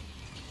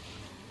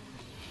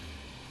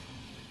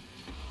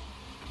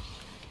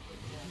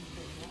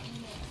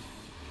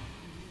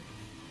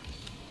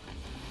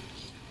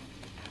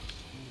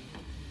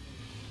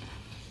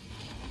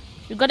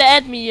 You gotta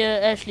add me,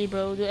 Ashley,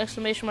 bro. Do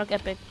exclamation mark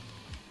epic.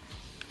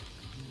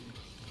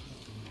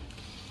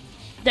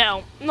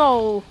 Down.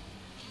 No.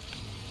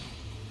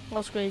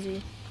 That's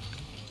crazy.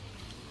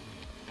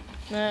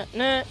 Nah.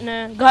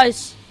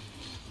 Guys.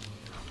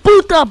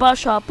 Puta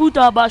basha.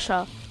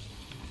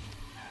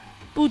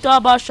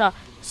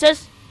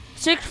 Says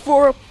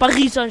 6-4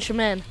 Paris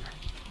Saint-Germain.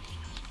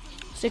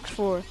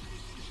 6-4.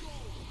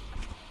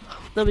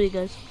 W,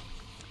 guys.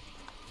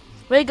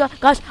 Wait,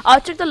 guys. I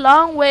took the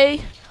long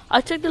way.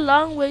 To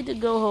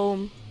go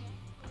home.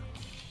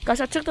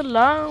 Guys, I took the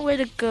long way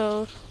to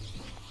go.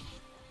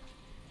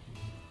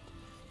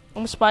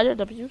 I'm a spider.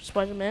 W.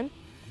 Spider-Man.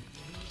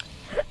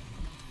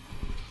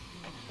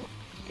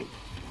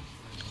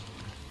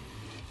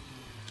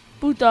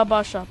 Puta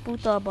basha.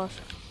 Puta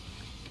basha.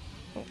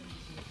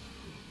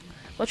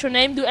 What's your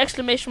name? Do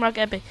exclamation mark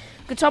epic.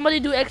 Could somebody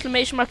do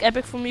exclamation mark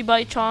epic for me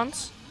by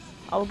chance?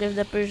 I will give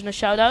that person a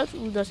shout out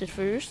who does it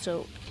first.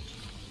 So,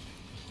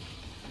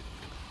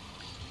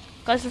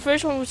 guys, the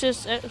first one who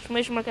says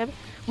exclamation mark epic.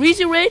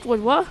 Reezy rate?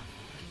 What?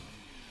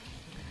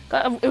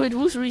 Wait,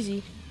 who's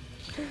Reezy?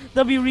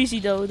 W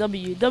Reezy though.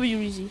 W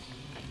Reezy.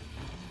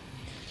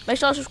 Make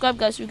sure to subscribe,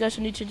 guys. If you guys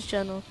are new to the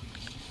channel.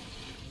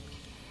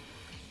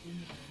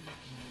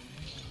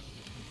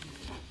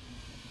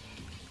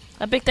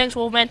 A big thanks,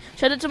 Wolfman.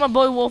 Shout out to my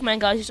boy Wolfman,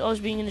 guys. He's always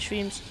being in the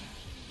streams.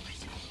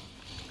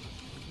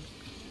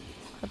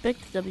 A big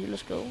W,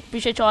 let's go.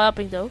 Appreciate y'all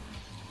helping though.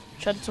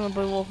 Shout out to my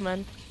boy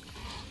Wolfman.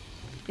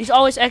 He's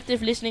always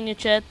active, listening in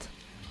chat.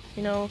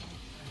 You know.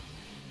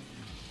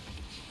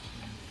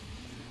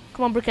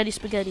 Come on, Brickheady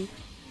Spaghetti.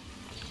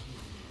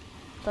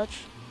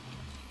 Touch.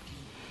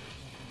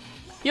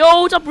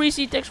 Yo, what's up,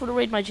 Reese? Thanks for the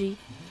raid, my G.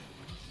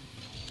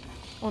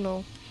 Oh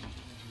no.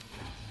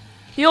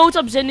 Yo, what's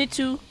up,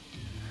 Zenitsu?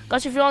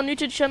 Guys, if you're all new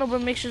to the channel,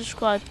 but make sure to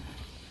subscribe.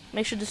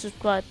 Make sure to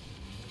subscribe.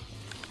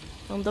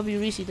 I'm W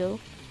Reese though.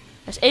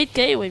 That's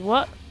 8K. Wait,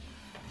 what?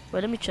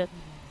 Wait, let me check.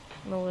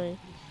 No way.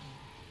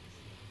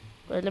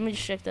 Wait, let me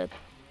just check that.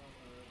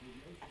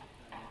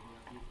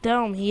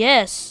 Damn,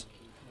 yes.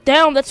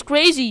 Damn, that's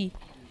crazy.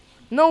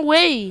 No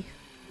way.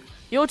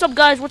 Yo, what's up,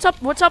 guys? What's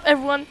up? What's up,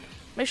 everyone?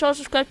 Make sure to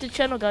subscribe to the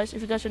channel, guys,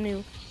 if you guys are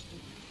new.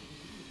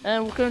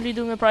 And we're currently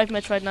doing a private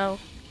match right now,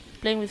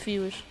 playing with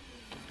viewers.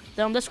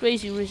 Damn, that's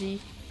crazy, Rizzy.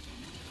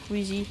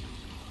 Rizzy.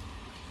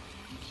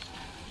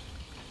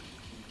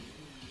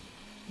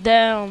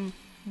 Damn.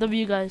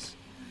 W, guys.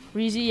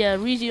 Rizzy, yeah,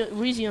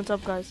 Rizzy on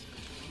top, guys.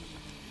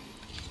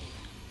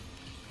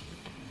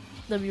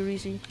 W,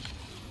 Rizzy.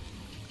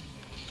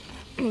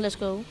 Let's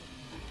go.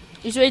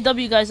 It's a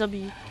W, guys,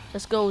 W.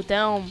 Let's go.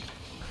 Damn.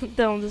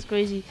 Damn, that's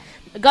crazy.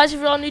 Guys, if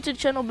you're all new to the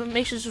channel, but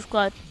make sure to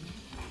subscribe.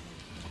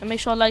 And make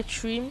sure to like the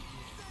stream.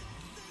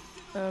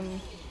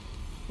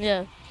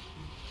 Yeah.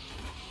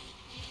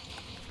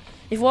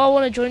 If you all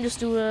want to join, just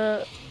do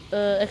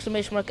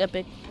exclamation mark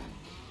epic.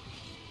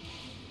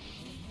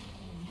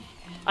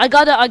 I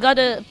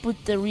gotta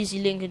put the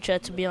Reezy link in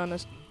chat, to be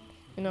honest.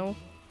 You know,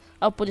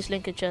 I'll put this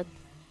link in chat.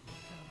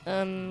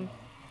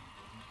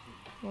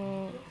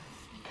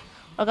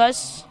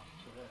 Guys,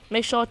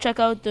 make sure to check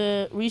out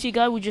the Reezy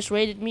guy who just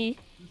raided me.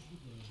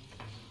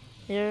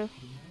 Here's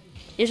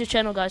your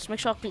channel, guys. Make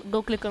sure to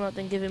go click on it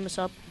and give him a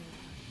sub.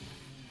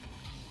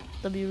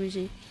 W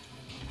Reezy.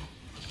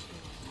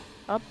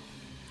 Up.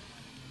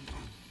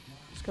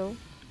 Let's go.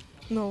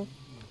 No.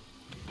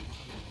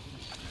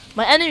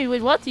 My enemy.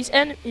 Wait, what? He's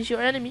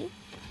your enemy?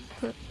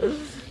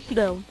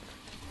 Damn.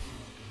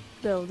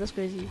 Damn, that's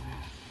crazy.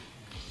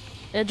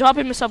 Yeah, drop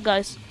him a sub,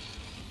 guys.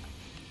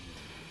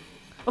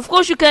 Of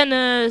course you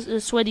can,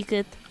 Sweaty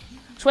Kid.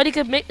 Sweaty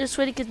Kid, make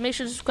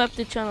sure to subscribe to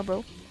the channel,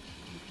 bro.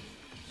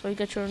 So you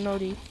get your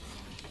noti.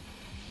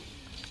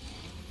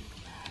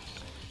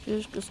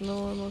 Just cause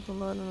no one wants to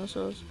lie on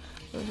ourselves.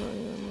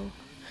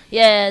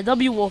 Yeah,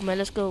 W Wolf, man.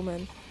 Let's go,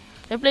 man.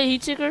 Can I play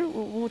Heat Seeker?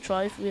 We'll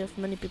try if we have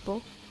many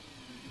people.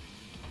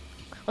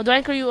 Oh, do I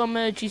anchor you? I'm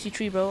a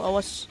GC3,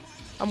 bro.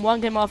 I'm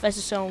one game off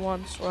SSL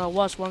once, or I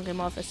was one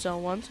game off SSL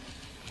once,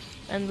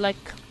 and like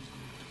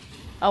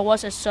I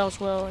was SSL as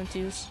well in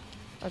twos,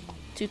 like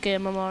 2K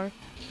MMR.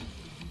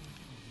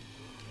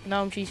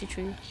 Now I'm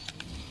GC3.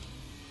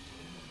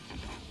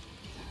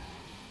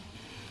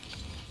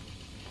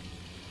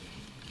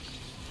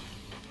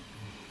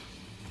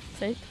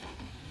 Fake.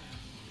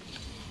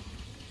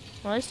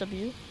 Nice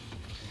W.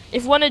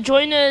 If you wanna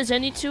join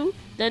Zenitsu,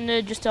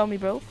 then just tell me,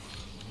 bro.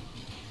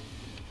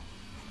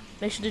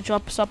 Make sure to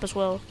drop us up as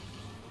well.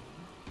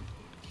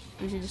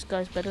 Usually this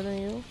guy's better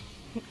than you.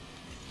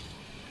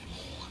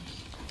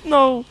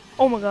 No!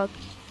 Oh my god.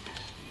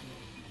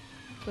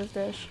 Where's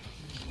Dash?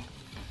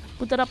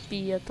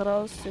 Puterapia,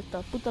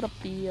 traseta,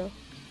 puterapia.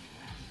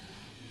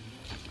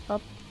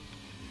 Up.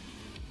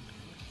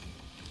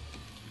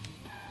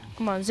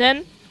 Come on,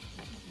 Zen.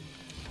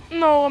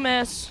 No, I'm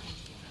ass.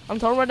 I'm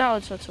throwing right now,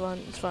 it's fine,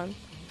 it's fine.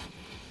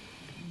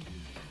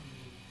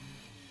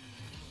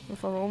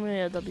 If I'm rolling,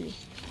 yeah, W.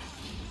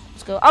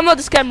 Let's go. I'm not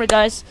the scammer,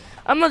 guys.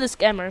 I'm not the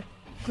scammer.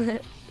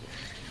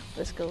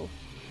 Let's go.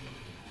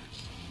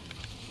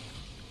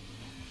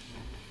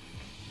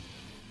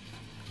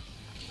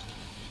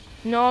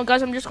 No,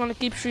 guys, I'm just gonna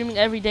keep streaming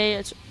every day.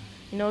 It's,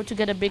 you know, to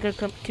get a bigger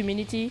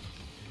community.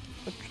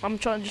 I'm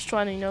just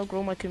trying to, you know,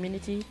 grow my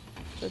community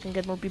so I can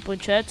get more people in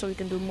chat, so we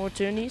can do more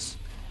tourneys.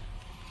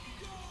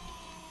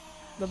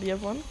 W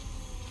everyone.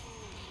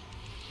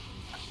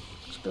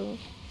 Let's go.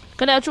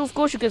 Can I actually? Of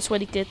course you can,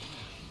 Sweaty Kid.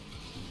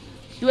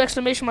 Do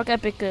exclamation mark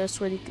epic,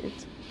 Sweaty Kid.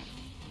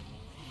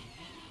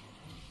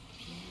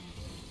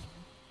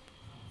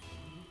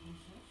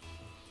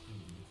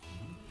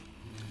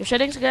 Your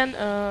settings again.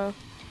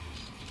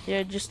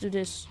 Yeah, just do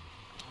this.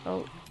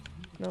 Oh,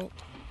 no.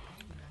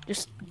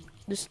 Just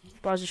Just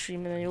pause the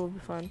stream and then you'll be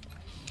fine.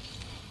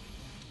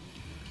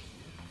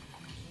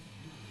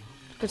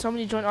 Can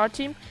somebody join our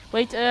team?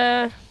 Wait,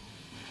 Sen,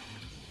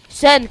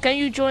 can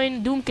you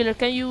join Doomkiller?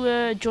 Can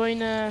you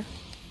join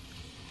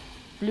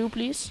Blue,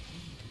 please?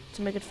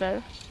 To make it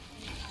fair.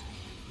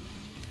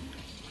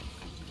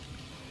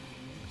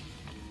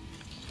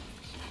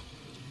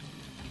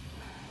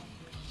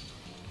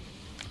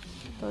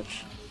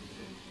 Touch.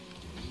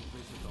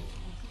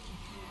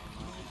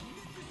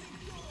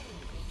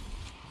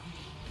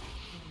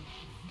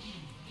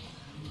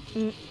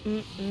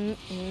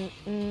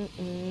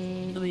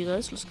 W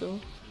guys, let's go.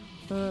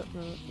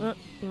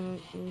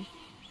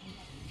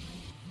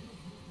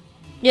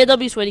 Yeah,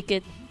 W Sweaty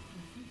Kid.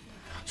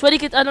 Sweaty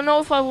Kid, I don't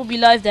know if I will be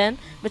live then,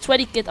 but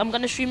Sweaty Kid, I'm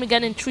gonna stream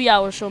again in 3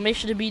 hours, so make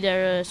sure to be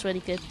there, Sweaty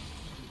Kid.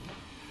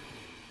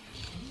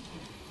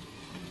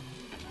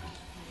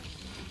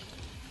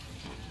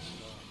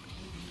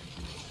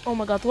 Oh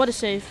my god, what a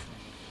save.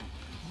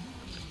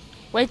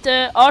 Wait,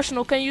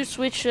 Arsenal, can you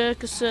switch,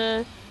 cause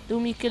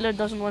Doomy Killer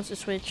doesn't want to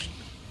switch.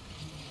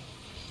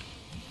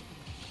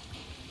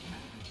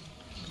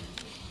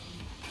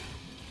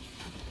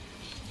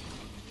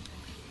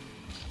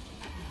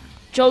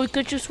 Joey,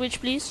 could you switch,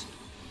 please?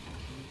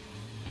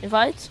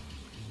 Invite?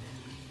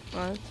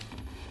 Alright.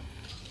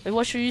 Wait,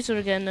 what's your user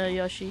again,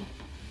 Yoshi?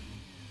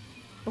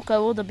 Okay,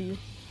 we'll W.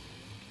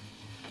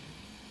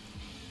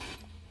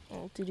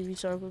 Oh, TDV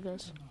circle,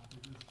 guys.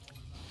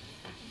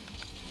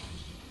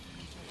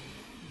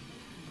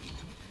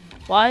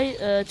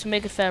 Why? To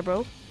make it fair,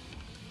 bro.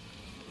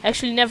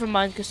 Actually, never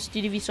mind, because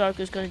TDV Sarko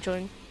is gonna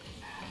join.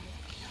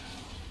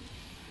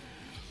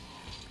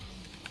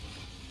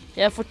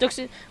 Yeah, for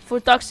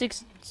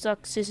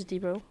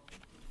toxicity, bro.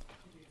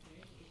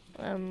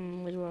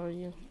 Wait, where are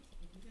you?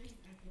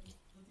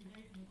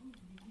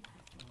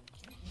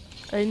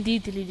 I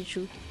indeed deleted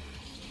you.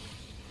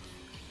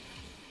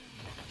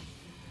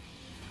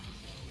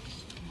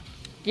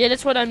 Yeah,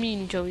 that's what I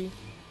mean, Joey.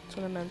 That's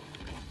what I meant.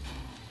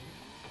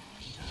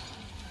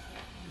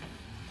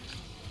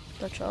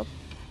 Touch up.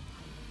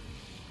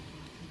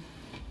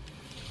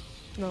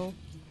 No.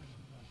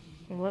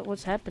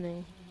 What's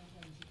happening?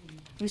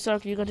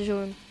 Restart, you gotta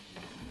join.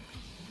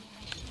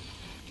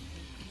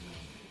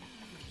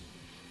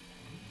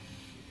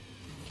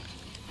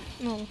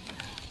 No.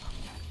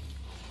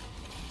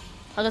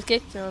 I got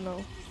kicked? No,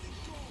 no.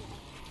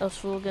 That was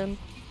full again,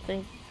 I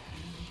think.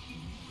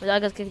 But I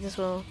got kicked as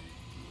well.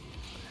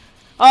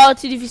 Oh,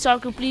 TDV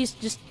Sarko, please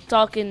just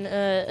talk in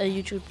a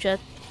YouTube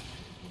chat.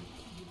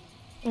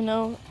 You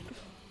know.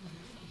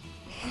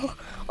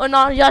 Oh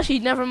no,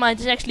 Yashi, never mind.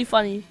 It's actually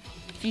funny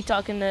if you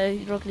talk in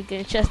Rocket League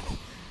game chat.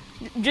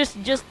 Just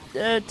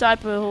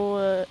type a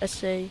whole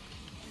essay.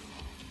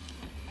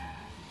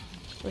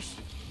 Just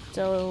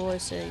tell a whole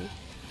essay.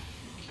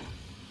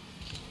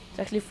 It's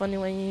actually funny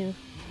when you.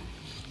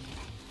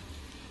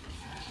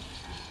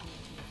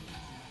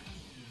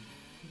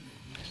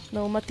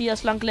 No,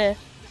 Matthias Langlais.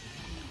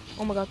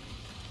 Oh my god.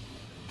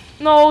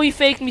 No, he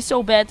faked me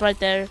so bad right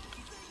there.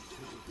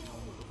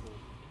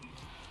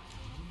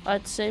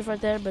 I'd save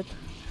right there, but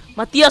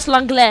Matthias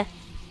Langlais.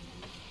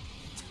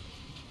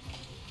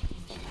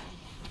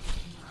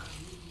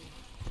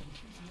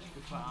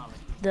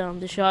 Damn,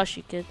 the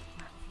Shashi kid.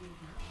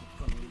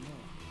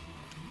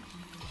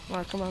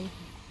 Alright, come on.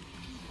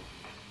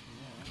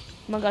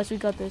 Come on, guys, we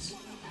got this.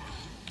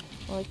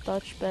 Alright,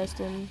 touch, pass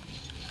him,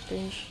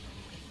 pinch,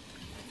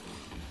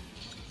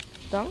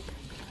 dunk.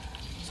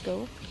 Let's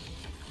go.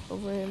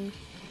 Over him.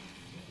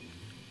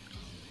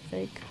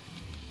 Fake.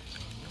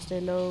 Stay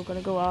low,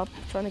 gonna go up,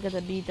 trying to get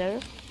a beat there.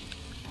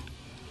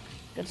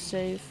 Get a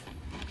save.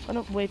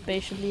 Gonna wait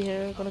patiently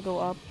here, gonna go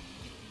up.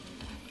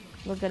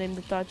 Not getting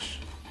the touch.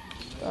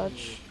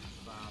 Touch.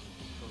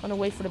 Gonna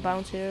wait for the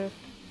bounce here.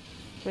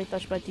 Great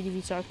touch by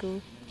TDV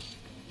Sarku.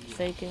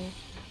 Faking.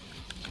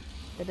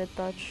 Get that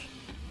touch.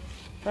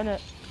 Trying to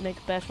make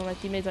a pass for my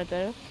teammate right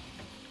there.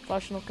 If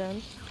Arsenal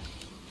can.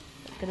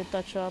 Get a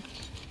touch up.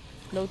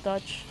 Low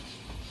touch.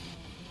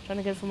 Trying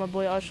to get it for my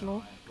boy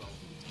Arsenal.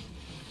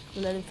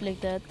 Let him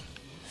flick that.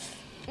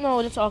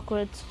 No, that's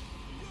awkward.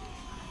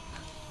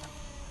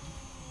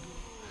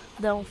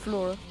 Down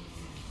floor.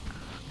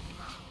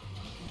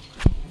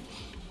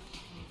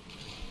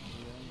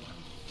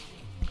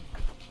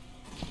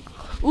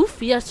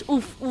 Oof, yes,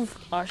 oof, oof.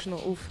 Arsenal,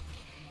 oof.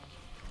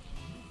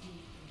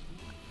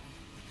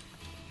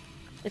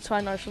 It's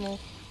fine, Arsenal.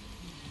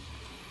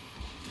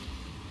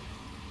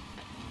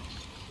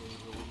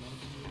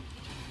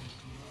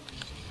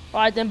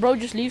 Alright, then bro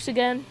just leaves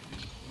again.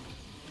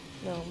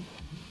 No.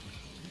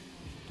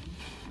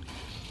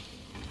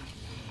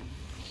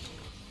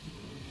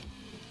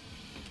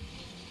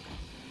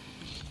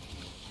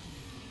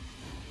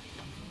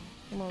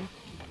 Come on.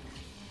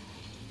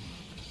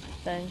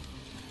 Dang.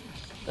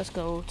 Let's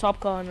go. Top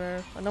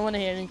corner. I don't want to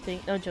hear anything.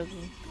 No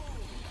joking.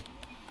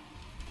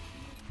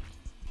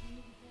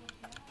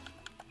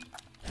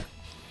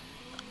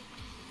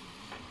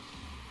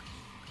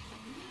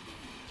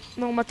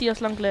 No,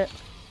 Matthias Langlais.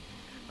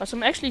 Cause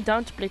I'm actually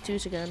down to play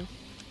twos again.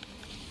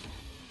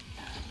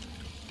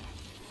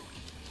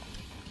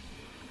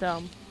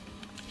 Damn.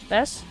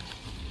 Pass?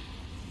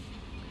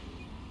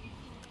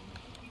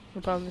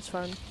 No problem, it's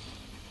fine.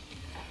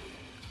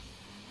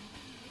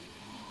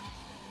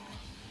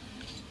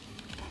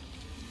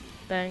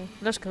 Bang.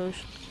 Let's go.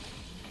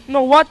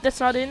 No, what? That's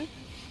not in.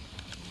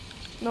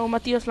 No,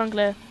 Matthias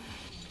Langlais.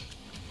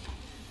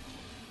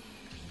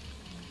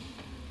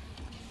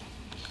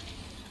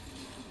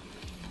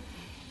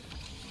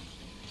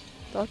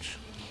 Touch.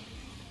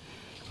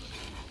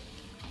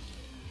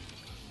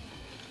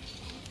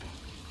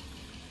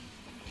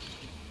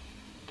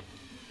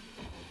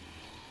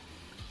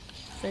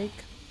 Fake.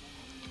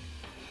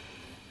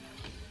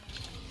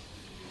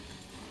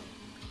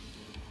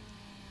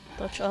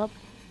 Touch up.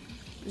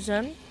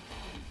 Zen.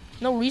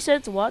 No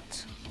reset, what?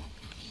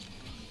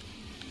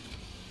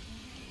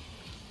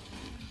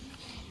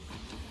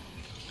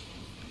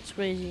 It's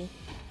crazy.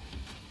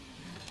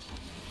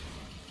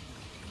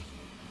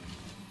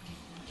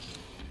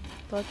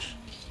 Touch.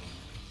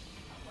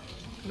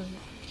 No.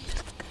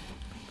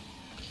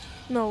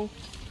 No.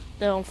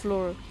 They're on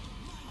floor.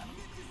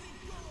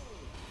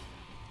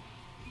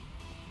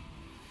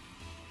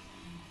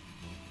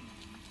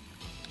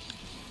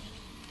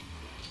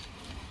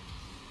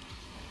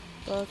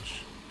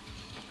 Touch.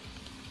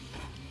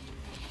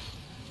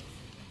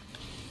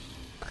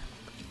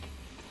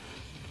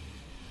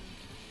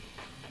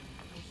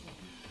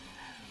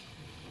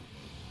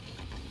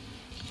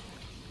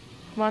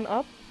 Come on,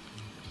 up.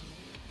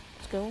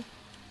 Let's go.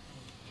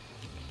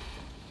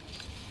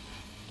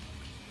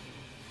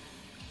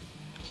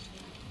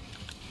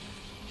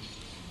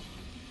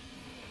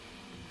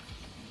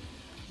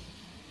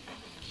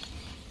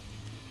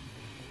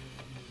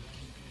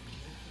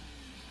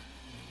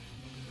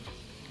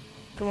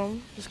 Come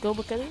on, let's go,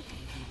 Buckety.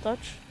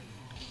 Touch.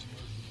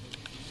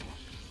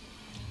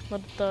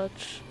 Not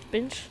touch.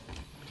 Pinch.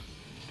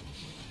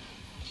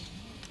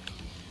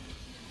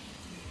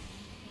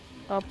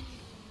 Up.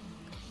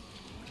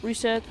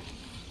 Reset.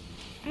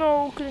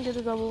 No, couldn't get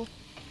a double.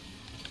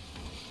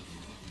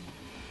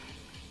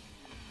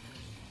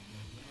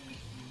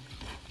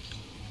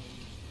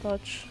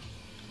 Touch.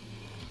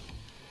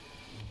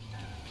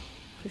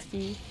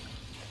 50.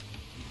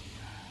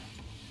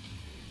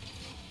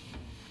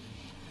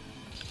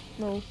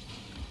 No.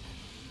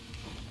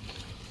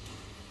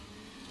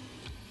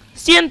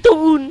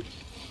 101.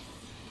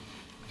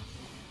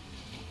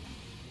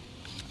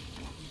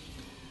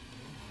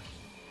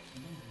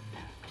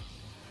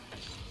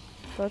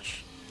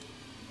 Touch.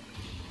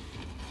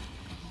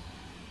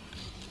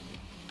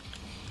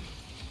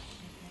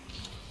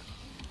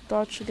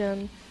 Touch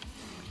again.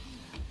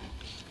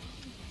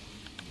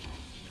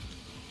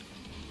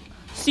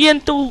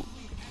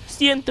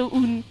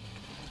 101.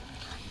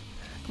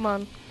 Come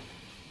on.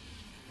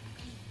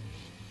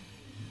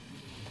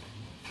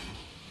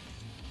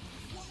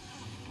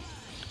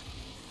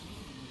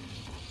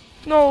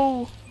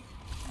 No.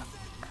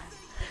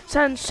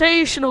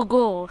 Sensational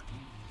goal.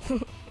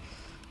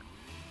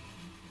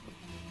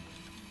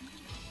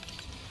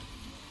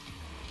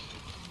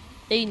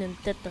 31.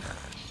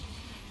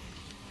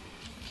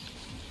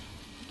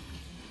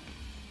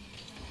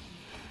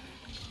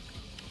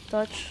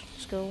 Touch.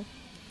 Let's go.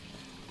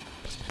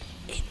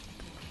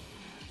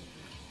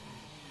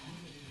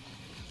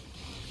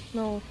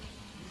 No.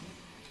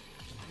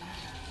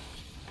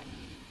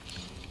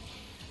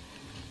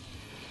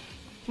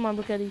 Come on,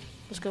 Buckety.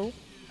 Let's go.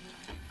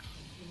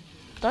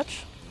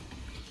 Touch.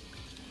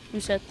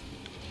 Reset.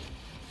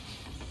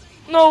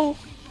 No.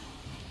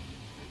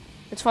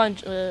 It's fine,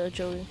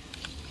 Joey.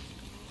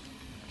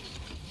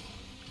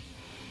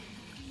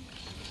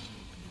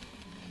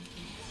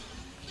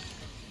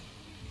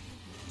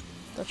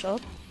 Touch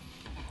up.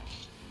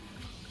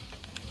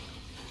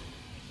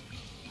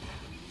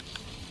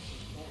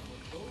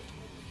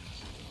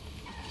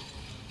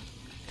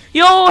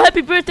 Yo,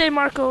 happy birthday,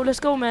 Marco. Let's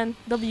go, man.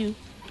 W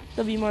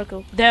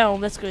Marco. Damn,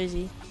 that's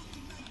crazy.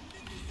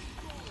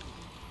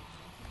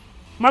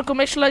 Marco,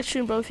 make sure you like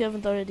stream, bro, if you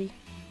haven't already.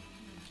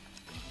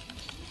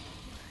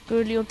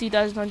 Currently on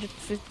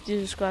 2,150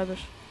 subscribers.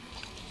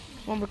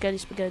 One Buckety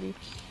spaghetti.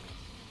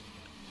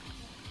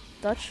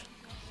 Touch.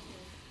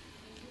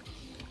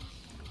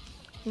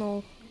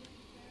 No.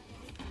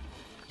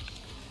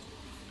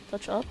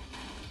 Touch up.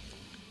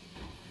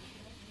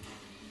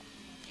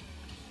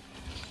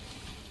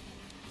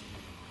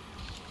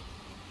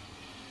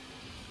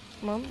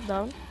 Come on,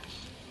 down.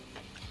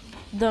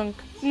 Dunk.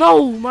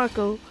 No,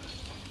 Marco.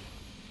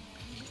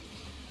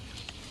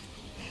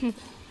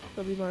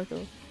 That'll be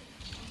Marco.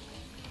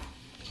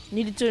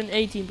 Need to turn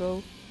 18,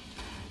 bro.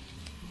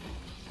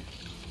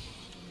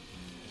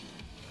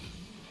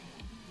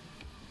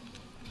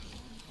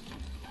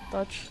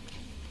 Touch.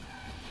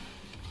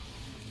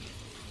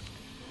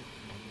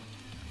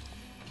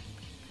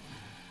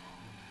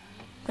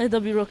 Hey,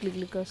 that'll be Rock League,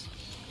 Lucas.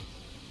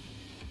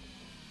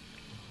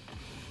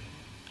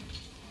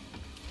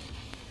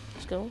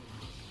 Let's go.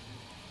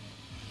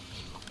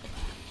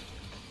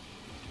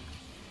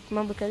 Come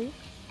on, Buckety.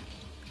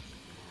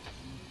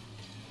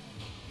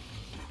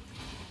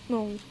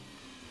 No.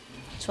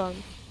 It's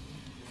fine.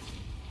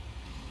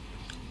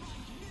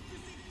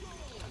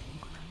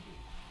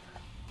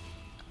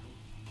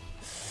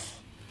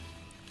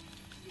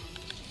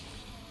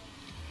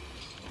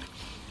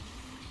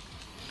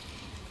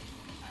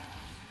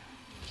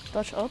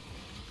 Touch up.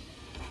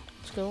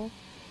 Let's go.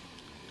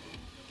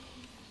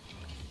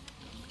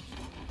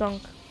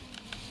 Dunk.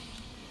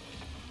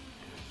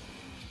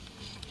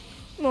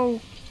 No.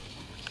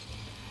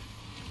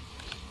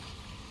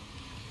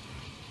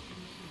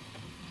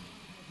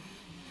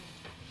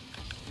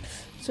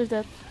 Save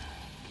that.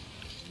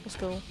 Let's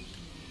go.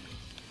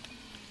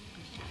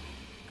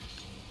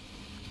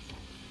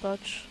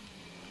 Touch.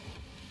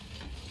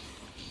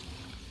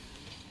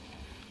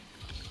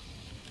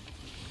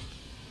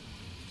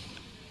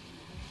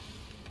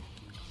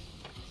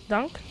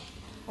 Dunk?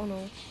 Oh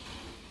no.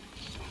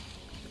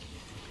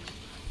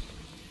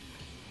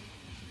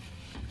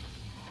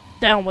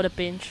 Damn, what a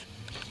pinch.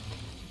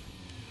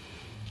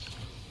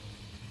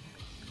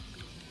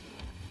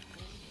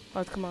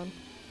 Alright, come on.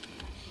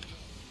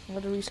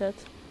 Another reset.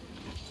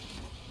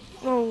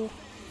 No.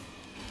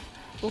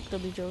 Look,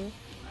 W Joey.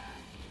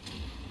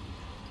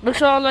 Make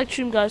sure I like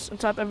stream, guys, and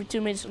type every 2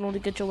 minutes in order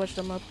to get your watch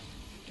them up.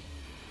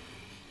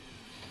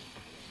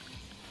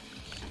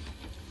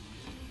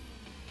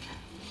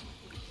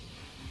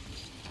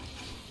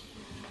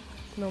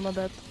 No, my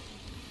bad.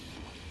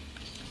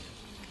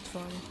 It's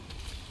fine.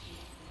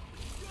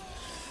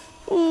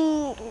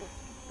 Ooh.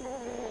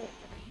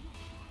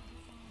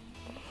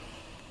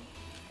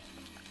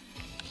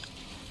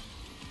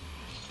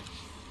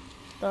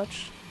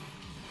 Touch.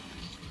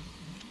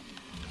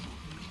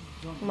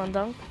 Come on,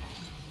 dunk.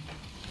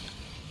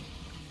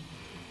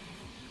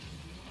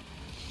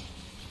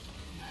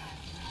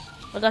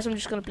 Well, guys, I'm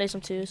just gonna play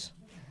some twos.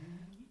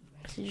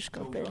 Actually, just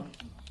gonna play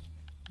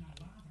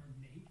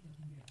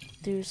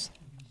twos.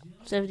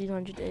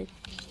 1708.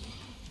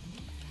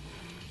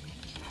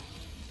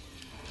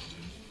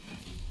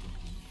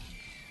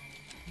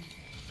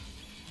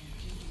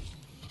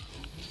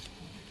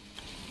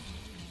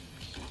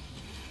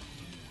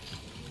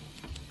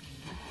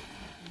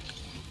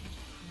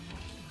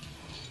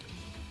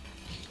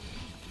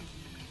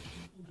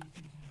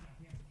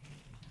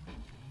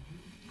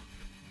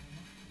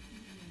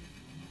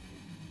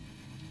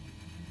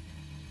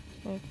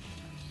 Oh.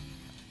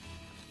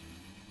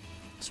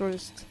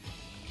 Tourist.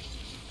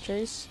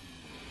 Chase.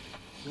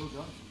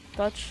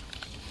 Touch.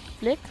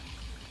 Flick.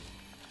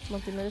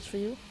 20 minutes for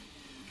you.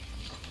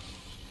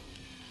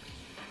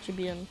 Should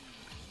be in.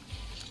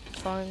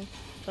 Fine.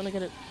 Trying to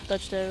get a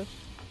touch there.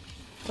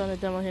 Trying to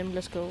demo him.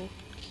 Let's go.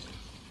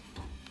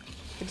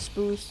 Get this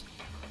boost.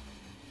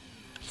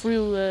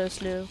 Through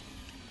Slayer.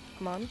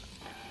 Come on.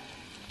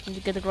 Need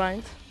to get the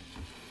grind.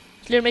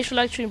 Slayer, make sure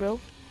you like stream, bro.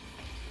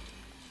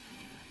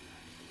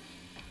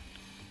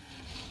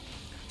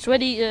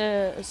 Sweaty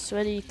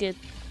kid.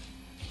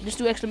 Just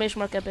do exclamation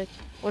mark epic.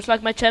 Or it's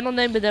like my channel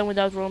name but then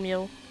without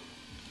Romeo.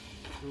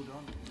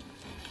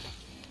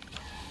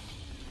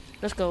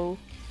 Let's go.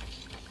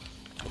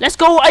 Let's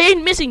go! I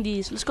ain't missing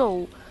these. Let's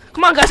go.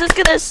 Come on, guys, let's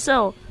get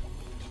SSL.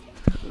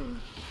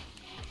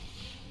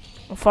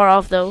 I'm far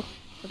off though.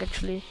 Like,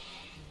 actually.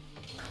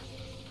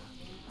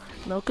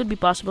 No, could be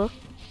possible.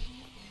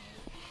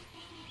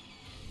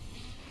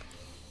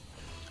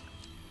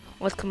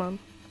 What? Come on.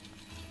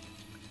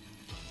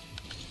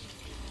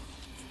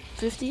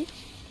 50.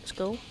 Let's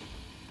go.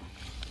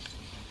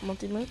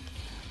 Multi-mid.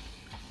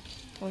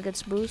 One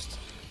gets boost.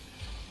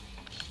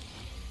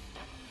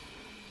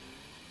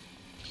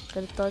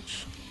 Got a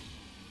touch.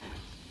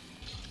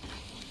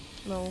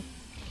 No.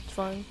 It's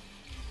fine.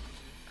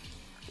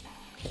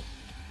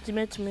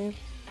 Teammate to me.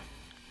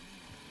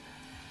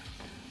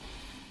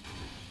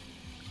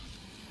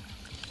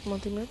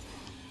 Multi-mid.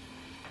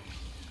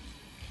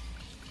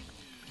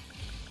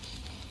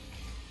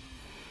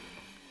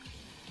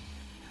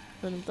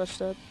 Didn't touch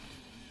that.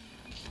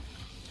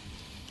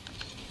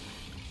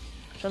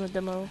 Trying to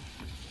demo.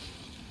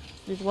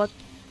 Did what?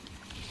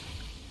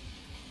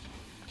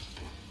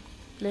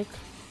 Flick.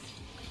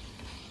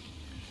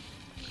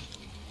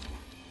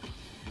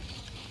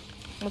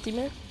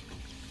 Multi-mid.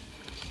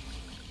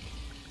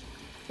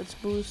 Let's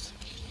boost.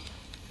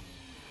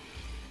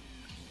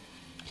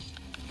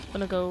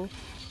 Gonna go.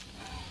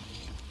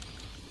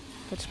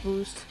 Let's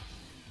boost.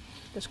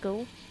 Let's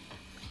go.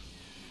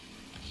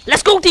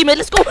 Let's go, teammate.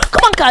 Let's go.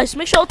 Come on, guys.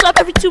 Make sure I clap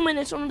every 2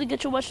 minutes in order to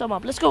get your watch time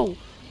up. Let's go.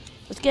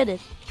 Let's get it.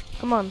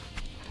 Come on.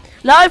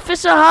 Life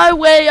is a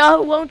highway. I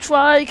won't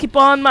try. Keep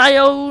on my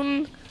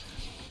own.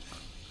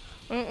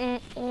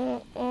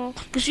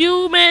 Cause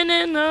you man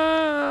and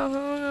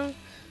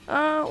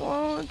I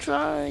won't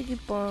try.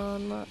 Keep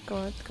on my.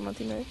 Come on,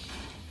 teammate.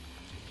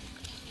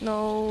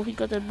 No, he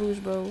got that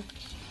boost, bro.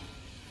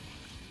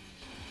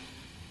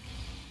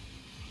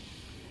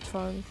 It's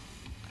fine.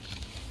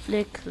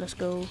 Flick. Let's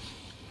go.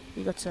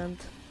 He got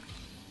sent.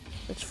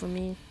 That's for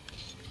me.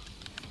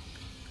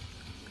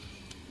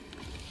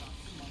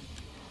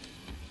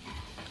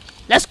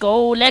 Let's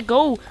go, let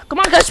go. Come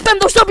on, guys, spam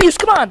those W's,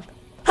 come on.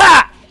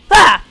 Ha!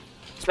 Ha!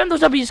 Spam those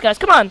W's, guys,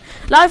 come on.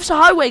 Life's a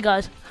highway,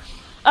 guys.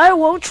 I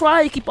won't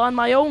try, keep on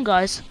my own,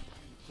 guys.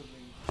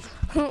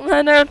 W,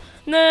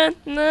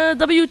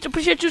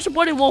 appreciate you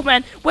supporting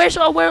Wolfman. Where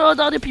are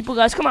the other people,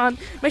 guys? Come on.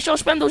 Make sure I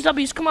spam those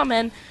W's, come on,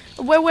 man.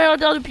 Where are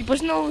the other people?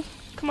 No,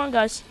 come on,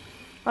 guys.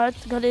 Alright,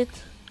 got it.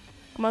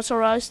 Come on,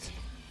 Sorized.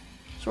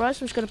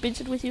 Sorized, I'm just gonna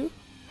pinch it with you.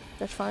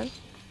 That's fine.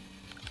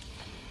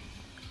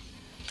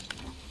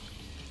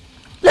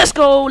 Let's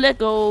go, let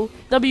go.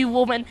 W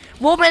Wolfman.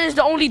 Wolfman is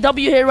the only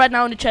W here right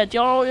now in the chat.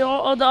 You're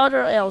all the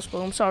other L's,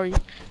 bro. I'm sorry.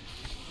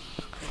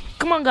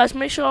 Come on, guys.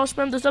 Make sure I'll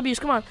spam those W's.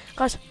 Come on,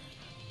 guys.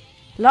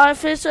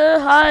 Life is a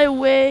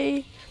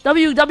highway.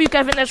 W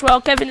Kevin as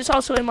well. Kevin is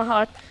also in my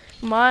heart.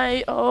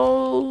 My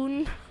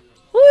own.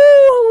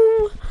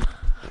 Woo!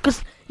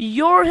 Cause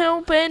you're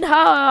helping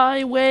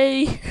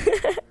highway.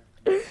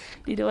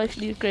 You know,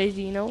 actually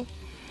crazy, you know.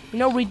 You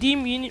know,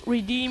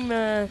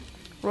 redeem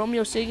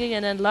Romeo singing,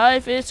 and then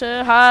life is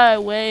a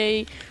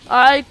highway.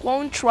 I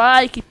won't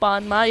try, keep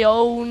on my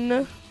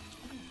own.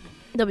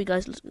 W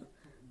guys, let's go.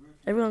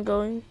 Everyone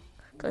going?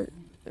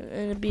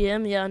 In a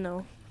BM, yeah,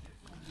 no.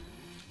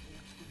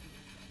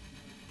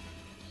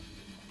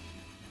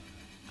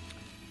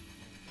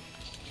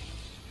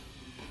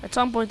 At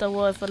some point I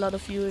will have a lot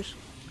of viewers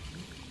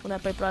when I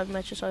play private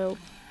matches, I hope.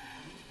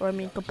 Or I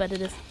mean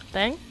competitive.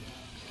 Bang.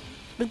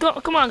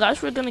 But come on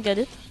guys, we're gonna get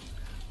it.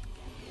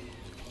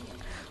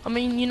 I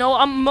mean, you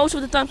know, most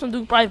of the times I'm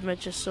doing private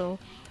matches, so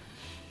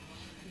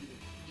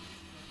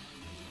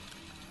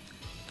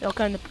y'all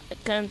can't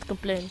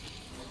complain.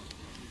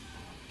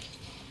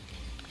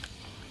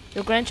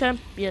 Your Grand Champ?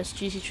 Yes,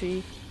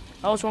 GC3.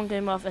 I was one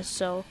game off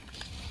SSL,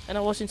 and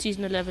I was in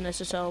season 11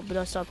 SSL, but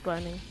I stopped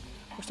grinding.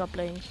 I stopped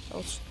playing. I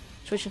was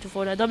switching to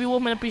Fortnite. W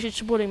Wolfman, appreciate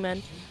supporting,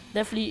 man.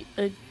 Definitely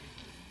a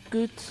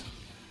good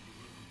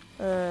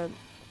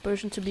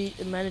person to be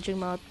a managing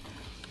mod.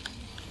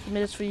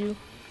 Minutes for you.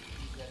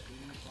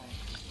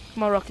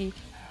 Come on, Rocky.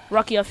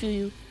 Rocky, I feel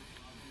you.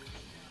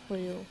 Where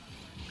you?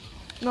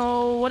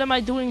 No, what am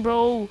I doing,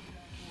 bro?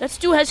 That's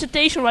too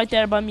hesitation right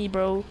there by me,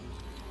 bro.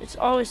 It's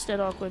always that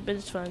awkward, but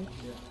it's fine.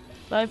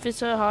 Life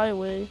is a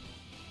highway.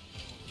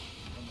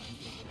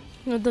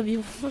 No,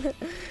 W.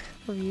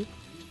 W.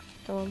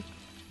 Come on.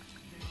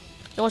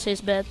 That was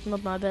his bad,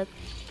 not my bad.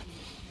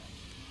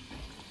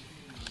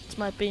 It's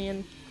my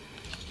opinion.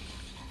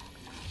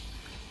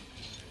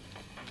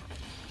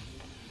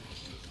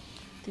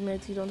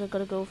 Teammate, you don't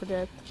gotta go for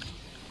that.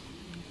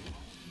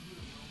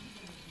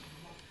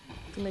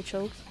 Teammate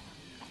choked.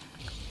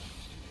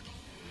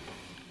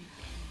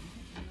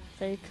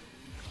 Fake.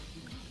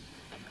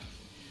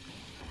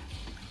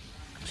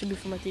 Should be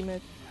for my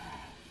teammate.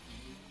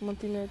 Come on,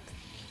 teammate.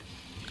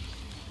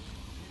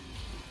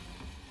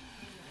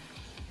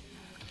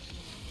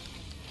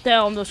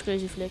 Damn, those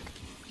crazy flick.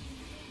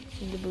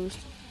 In the boost.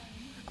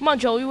 Come on,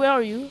 Joey, where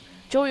are you?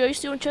 Joey, are you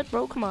still in chat,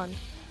 bro? Come on.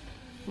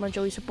 Come on,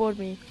 Joey, support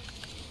me.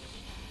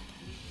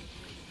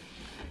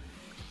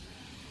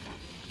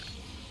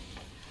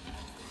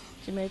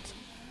 Teammate.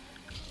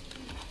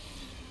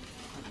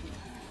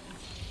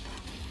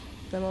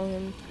 Demo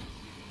him.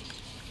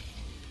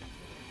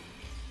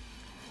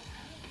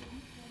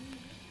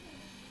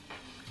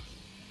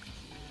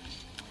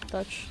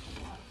 Touch.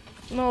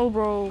 No,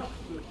 bro.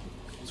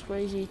 It's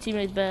crazy.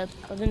 Teammate bad.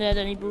 I didn't add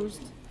any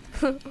boost.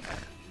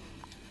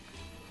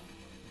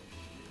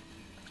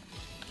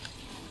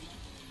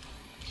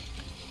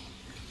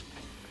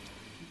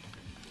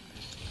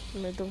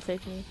 Teammate, don't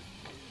fake me.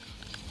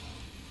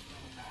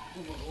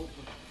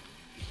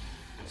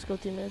 Let's go,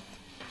 teammate.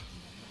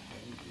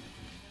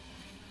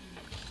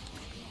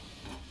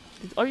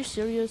 Are you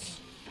serious?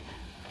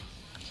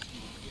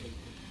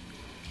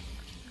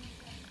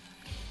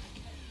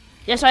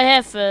 Yes, I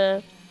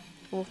have,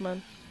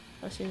 Wolfman.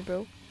 I seen it,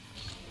 bro.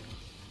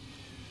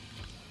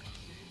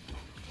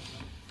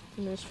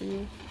 2 minutes for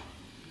you.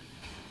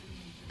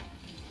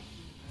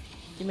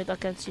 Teammate, I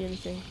can't see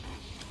anything.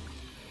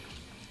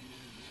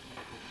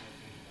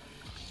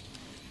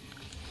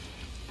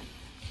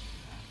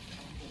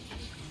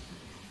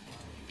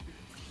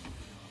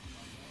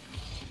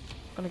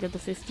 Gonna get the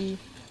 50.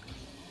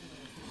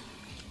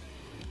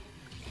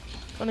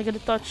 Gonna get a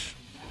touch.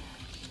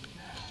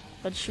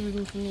 But it should be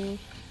moving from me.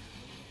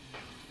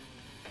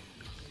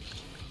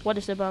 What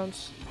is the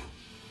bounce?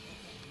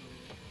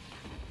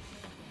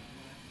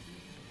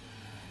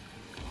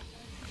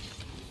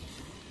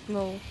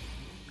 No.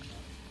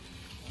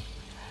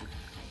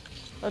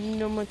 I didn't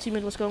know my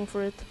teammate was going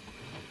for it.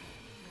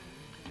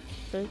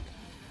 Fake.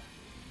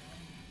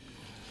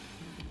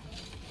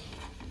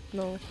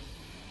 No.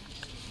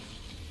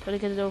 Gotta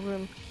get it over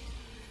him.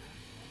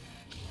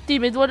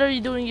 Teammate, what are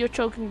you doing? You're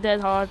choking dead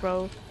hard,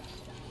 bro.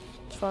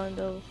 It's fine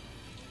though.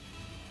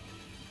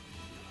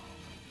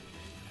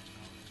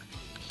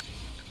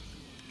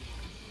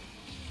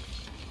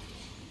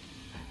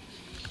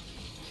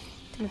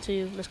 Teammate to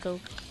you. Let's go.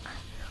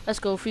 Let's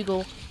go. Free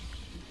goal.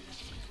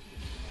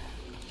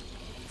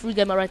 Free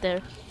gamer right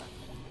there.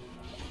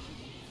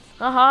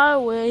 A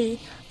highway.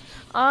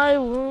 I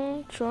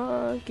won't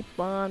try. Keep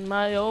on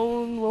my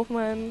own,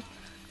 Wolfman.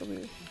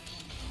 W.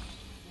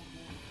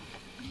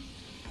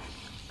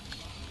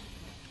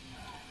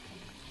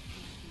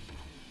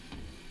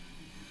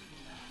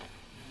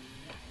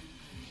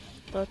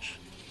 Touch.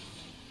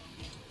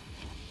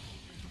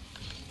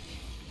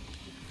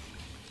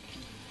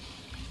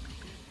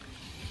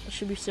 It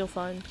should be still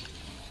fine.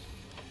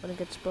 Gonna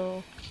get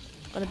spell.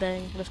 Gonna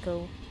bang. Let's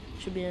go.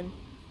 Should be in.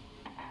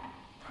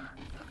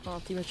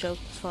 Oh, teammate choke.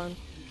 It's fine.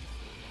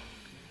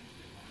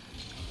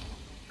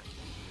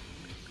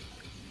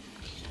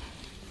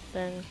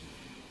 Bang.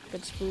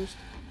 Gets boost.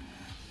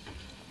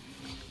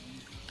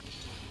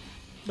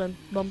 Then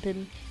bump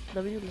him.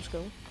 W. Let's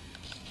go.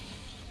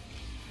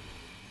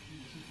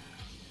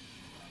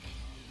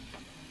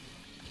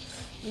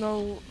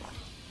 No.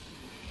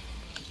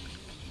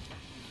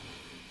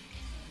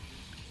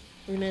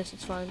 We missed.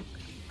 It's fine.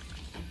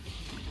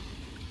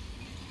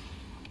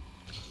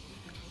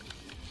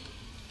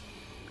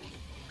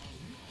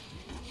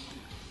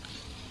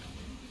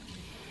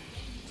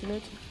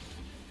 Teammate.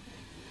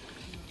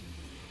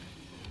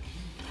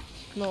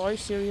 No, are you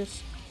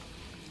serious?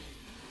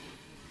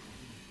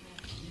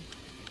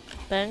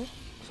 Bang.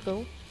 Let's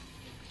go.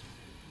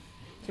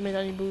 Teammate,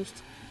 I need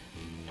boost.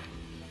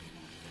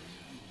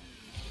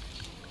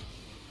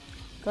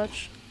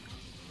 Touch.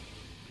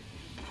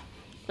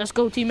 Let's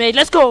go, teammate.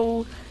 Let's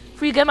go.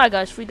 Free gamma,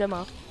 guys. Free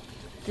gamma.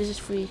 This is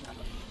free.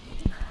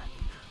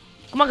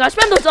 Come on, guys.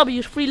 Spend those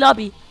W's. Free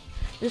lobby.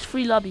 This is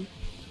free lobby.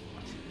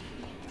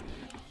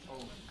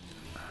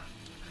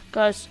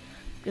 Guys,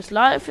 this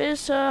life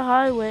is a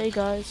highway,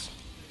 guys.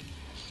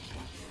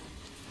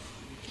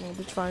 No,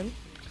 that's fine.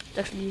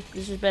 Actually,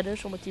 this is better,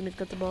 so my teammate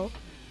got the ball.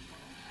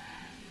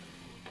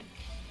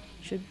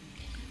 Should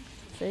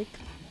fake.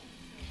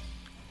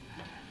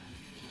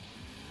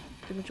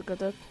 Teammate should got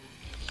that.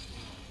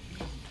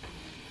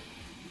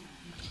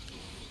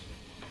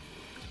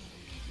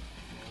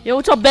 Yo,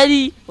 what's up,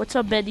 Betty? What's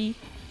up, Betty?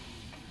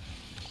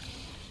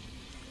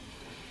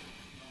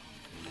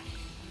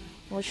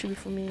 What should be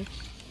for me?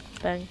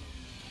 Bang.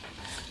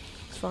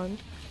 It's fine.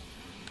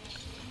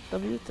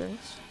 W,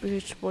 thanks.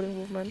 British supporting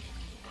movement.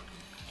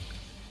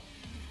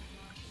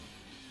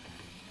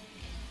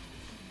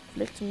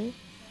 Flick to me.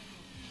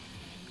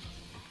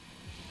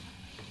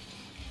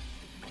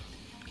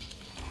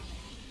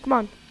 Come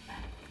on.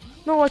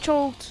 No, I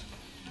choked.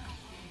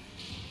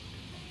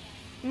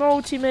 No,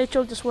 teammate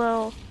choked as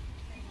well.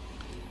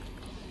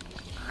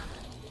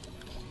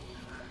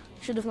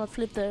 Should have not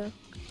flipped there.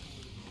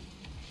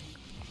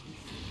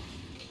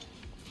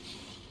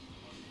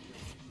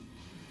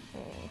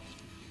 Oh.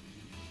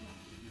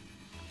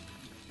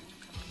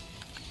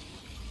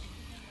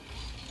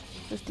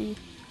 50.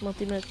 Come on,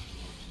 teammate.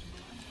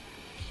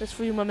 That's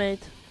for you, my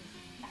mate.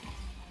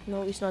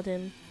 No, he's not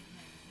in.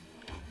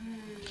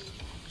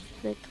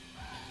 Flick.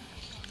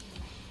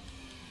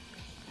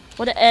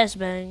 What an ass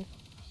bang.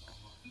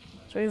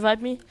 So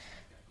revive me?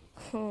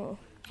 Oh.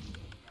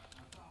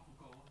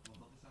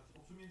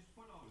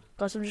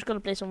 Guys, I'm just gonna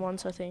play some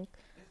ones, I think.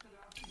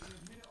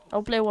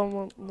 I'll play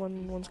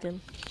one skin.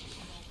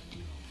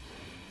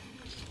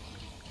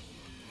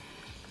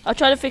 I'll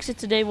try to fix it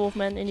today,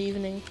 Wolfman, in the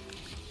evening.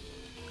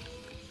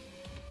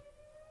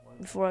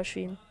 Before I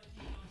stream.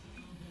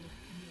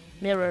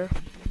 Mirror.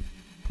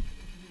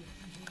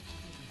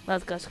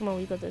 Right, guys, come on,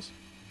 we got this.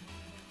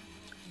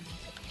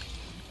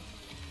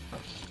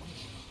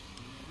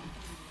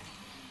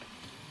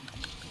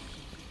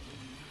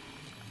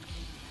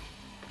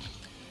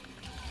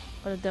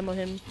 I'm gonna demo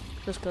him.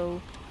 Let's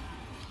go.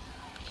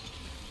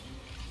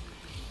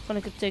 If I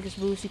could take his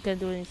boost, he can't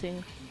do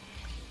anything.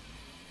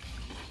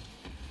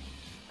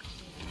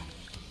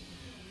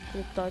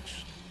 Good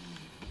touch.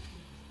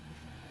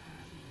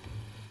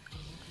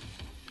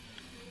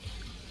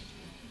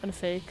 And a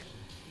fake.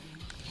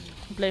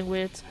 I'm playing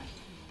weird.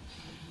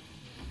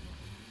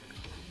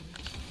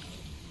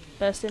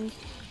 Past him.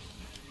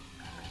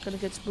 Gonna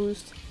get his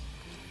boost.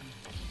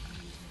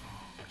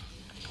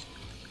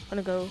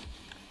 Gonna go.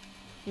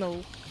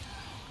 No.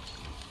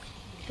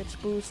 Gets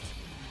boost.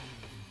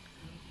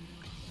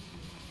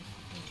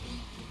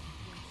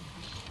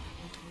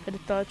 Get a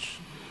touch.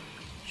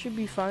 Should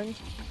be fine.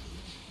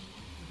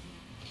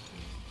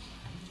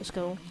 Let's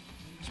go.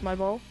 It's my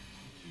ball.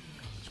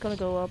 It's gonna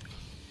go up.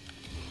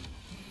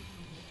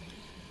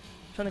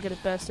 Trying to get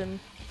it past him.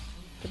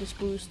 Get his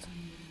boost.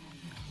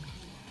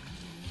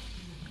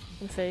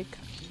 And fake.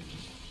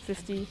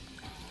 50.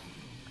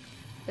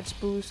 Gets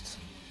boost.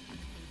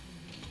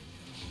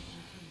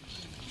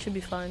 Should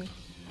be fine.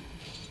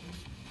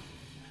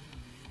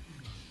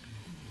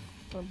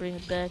 I'll bring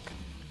it back.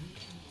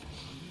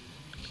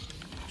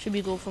 Should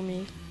be goal for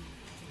me.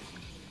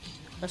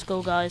 Let's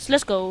go, guys.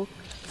 Let's go.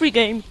 Free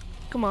game.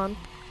 Come on.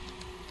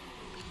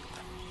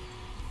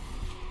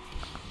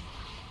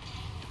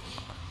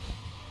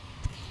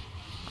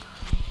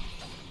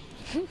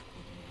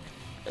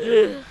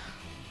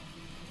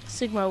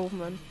 Sigma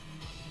Wolfman.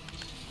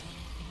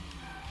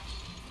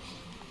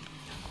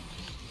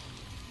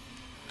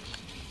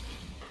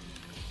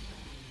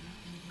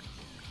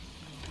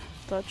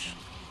 Touch.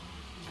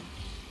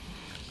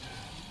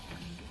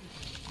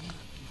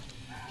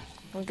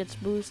 One gets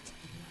boost.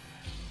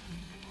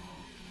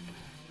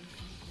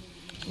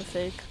 The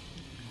fake.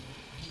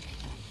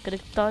 Get a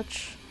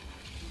touch.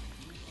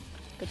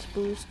 Gets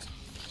boost.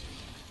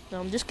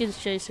 No, this kid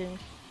is chasing.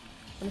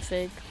 And a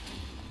fake.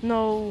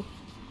 No.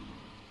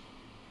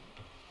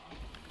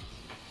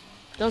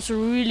 That was a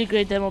really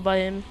great demo by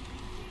him.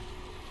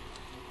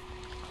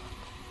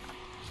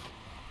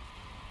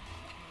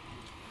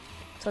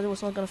 Thought he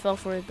was not gonna fall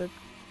for it, but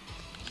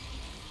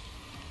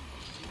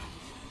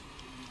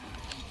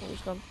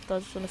thought he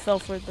was gonna fall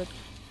for it, but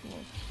no.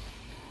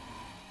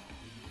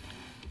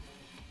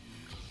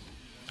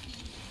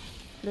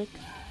 Click.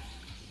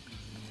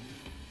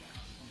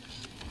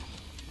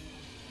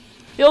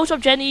 Yo, what's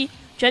up, Jenny?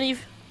 Jenny,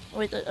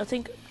 wait, I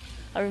think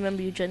I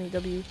remember you, Jenny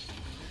W.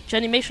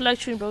 Jenny, make sure you like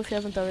stream, bro, if you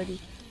haven't already.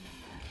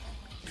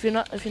 If you're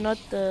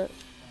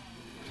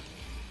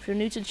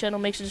new to the channel,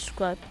 make sure to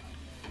subscribe.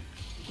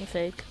 I'm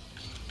fake.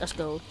 Let's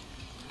go.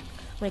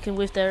 Making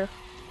whiff there.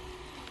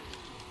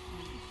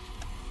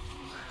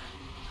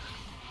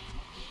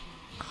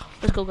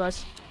 Let's go,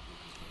 guys.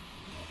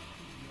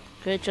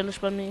 Great challenge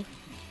by me.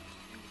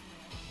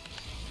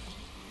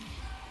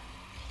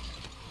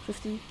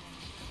 50.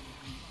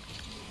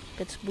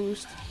 Gets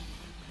boost.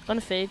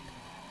 Gonna fake.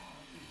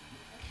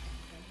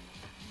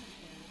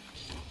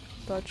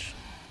 Touch.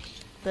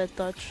 Bad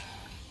touch.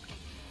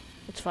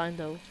 It's fine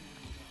though.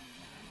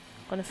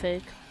 Gonna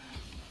fake.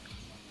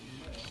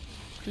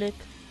 Click.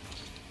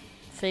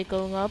 Fake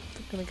going up.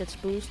 Gonna get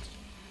boost.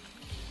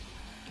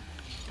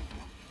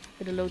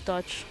 Hit a low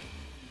touch.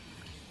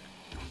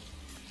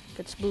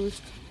 Gets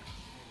boost.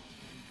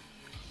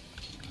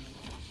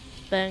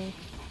 Bang.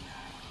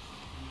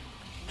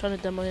 Trying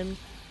to demo him.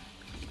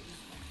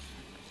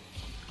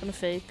 Gonna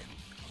fake.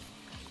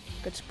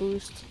 Gets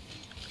boost.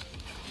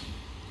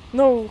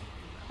 No!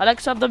 I like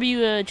sub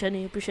W,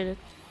 Jenny. Appreciate it.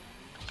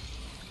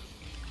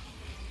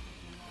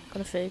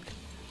 Gonna fake.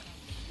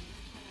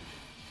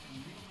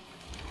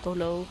 Go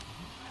low.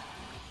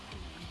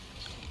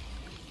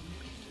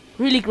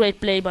 Really great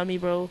play by me,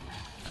 bro.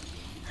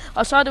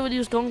 I saw that he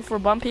was going for a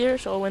bump here,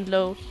 so I went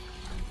low.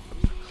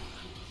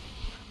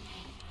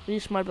 Really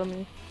smart by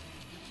me.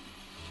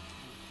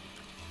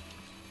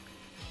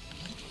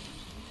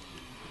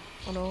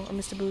 Oh no, I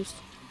missed the boost.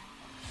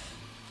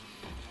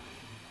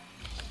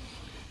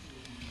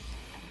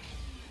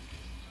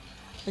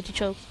 Did he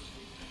choke?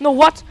 No,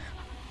 what?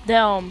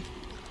 Damn.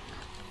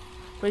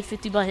 Great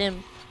 50 by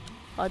him.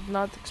 I did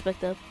not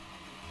expect that.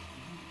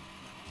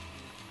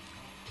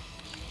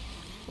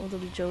 Oh,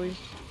 W Joey.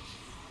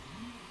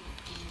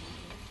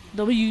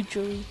 W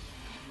Joey.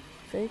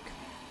 Fake.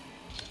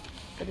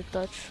 Get a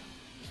touch.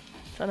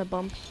 Trying to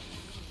bump.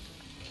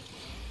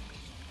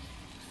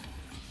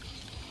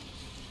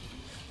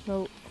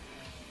 No.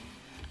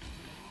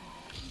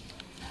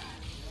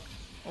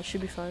 I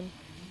should be fine.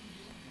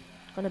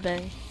 Gonna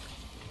bang.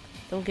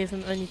 Don't give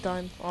him any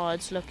time. Oh,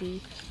 it's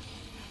lucky.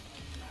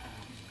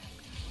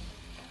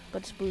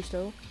 Got his boost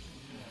though.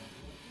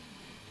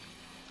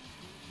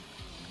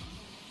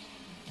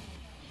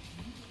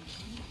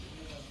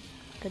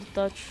 Get a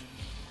touch.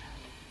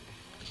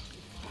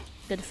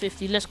 Get a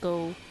 50. Let's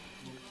go.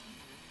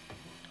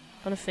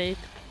 Gonna fake.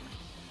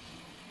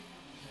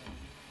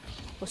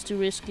 Was too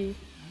risky.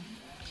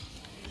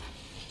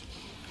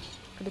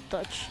 Get a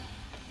touch.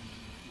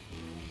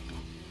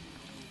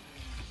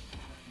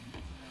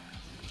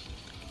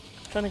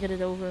 Trying to get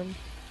it over him.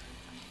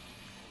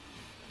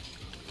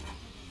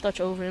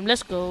 Touch over him.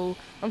 Let's go.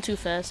 I'm too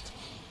fast.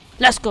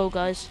 Let's go,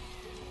 guys.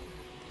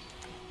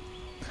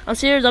 I'm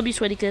serious. W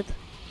sweaty kid.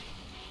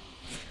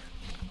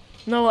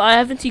 No, I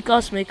haven't seen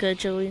Cosmic,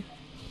 Joey.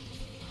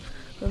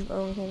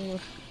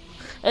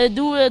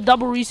 Do a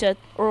double reset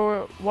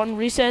or one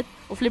reset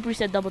or flip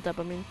reset double tap.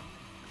 I mean,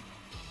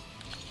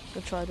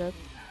 let's try that.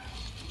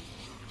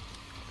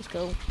 Let's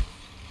go.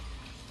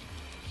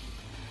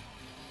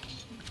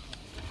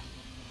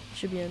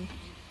 Should be in.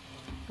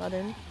 Not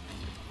in.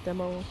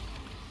 Demo.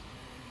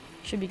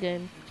 Should be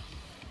game.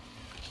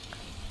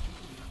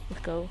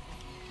 Let's go.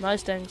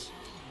 Nice, thanks.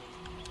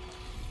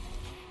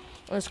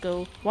 Let's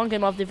go. One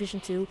game off Division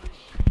 2.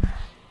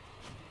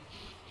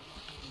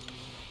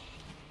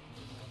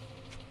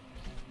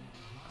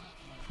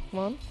 Come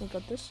on, we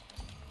got this.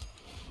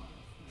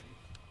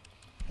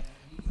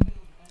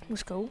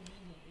 Let's go.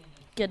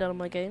 Get out of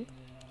my game.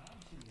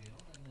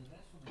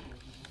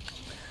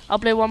 I'll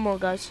play one more,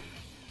 guys.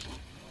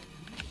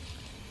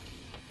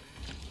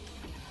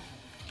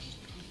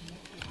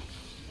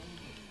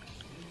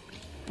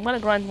 I'm gonna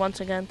grind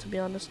once again, to be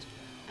honest.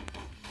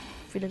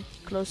 Feeling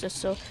close as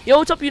so. Yo,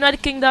 what's up,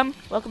 United Kingdom?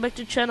 Welcome back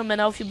to the channel, man.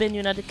 How have you been,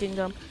 United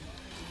Kingdom?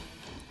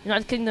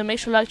 United Kingdom, make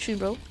sure you like stream,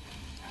 bro.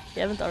 If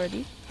you haven't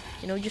already.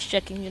 You know, just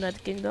checking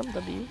United Kingdom.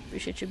 W.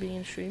 Appreciate you being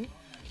in stream.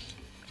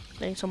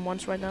 Playing some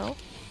ones right now.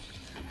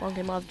 One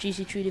game off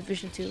GC3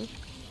 Division 2.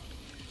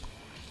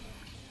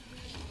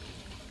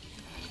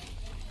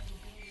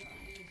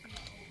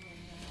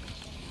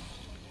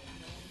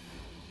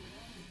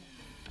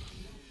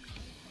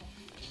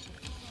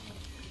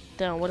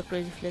 Damn, what a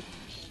crazy flick.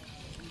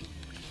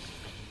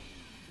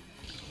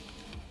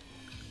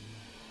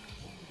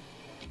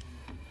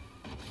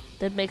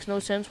 That makes no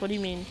sense. What do you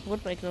mean?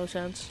 What makes no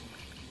sense?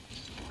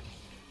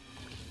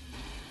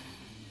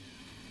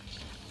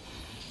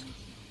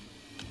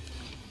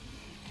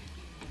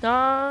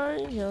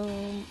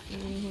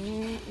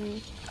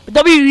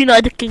 W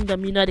United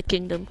Kingdom, United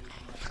Kingdom.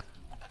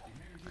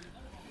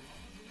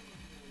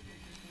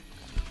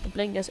 I'm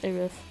playing against a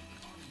ref.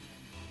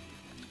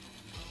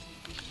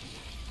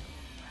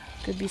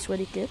 Could be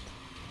sweaty kid.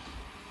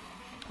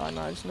 Oh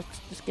no, it's not.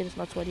 This kid is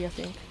not sweaty, I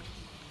think.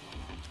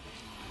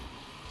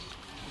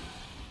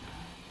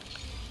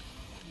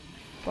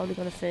 Probably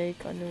gonna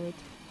fake. I knew it.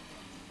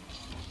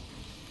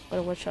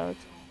 Gotta watch out.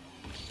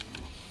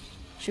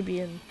 Should be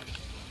in.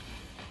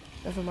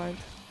 Never mind.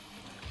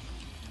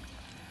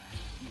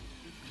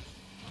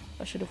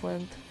 I should have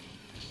went.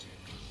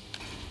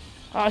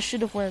 Oh, I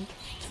should have went.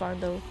 It's fine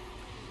though.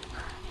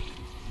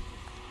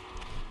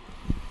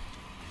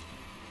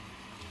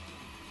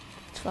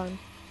 It's fine.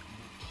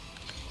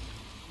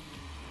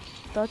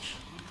 Touch.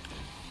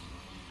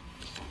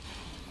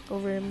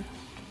 Over him.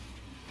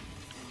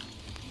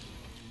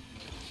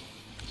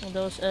 And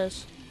those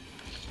S.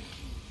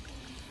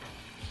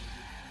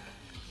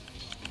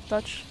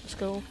 Touch. Let's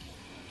go.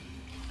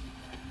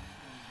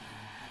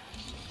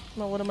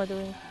 No, what am I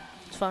doing?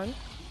 It's fine.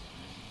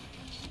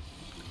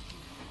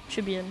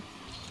 Should be in.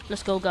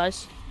 Let's go,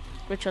 guys.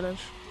 Great challenge.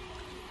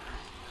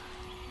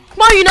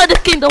 Come on,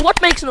 United Kingdom.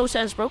 What makes no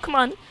sense, bro? Come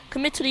on.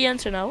 Commit to the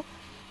answer now.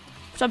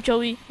 What's up,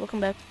 Joey? Welcome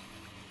back.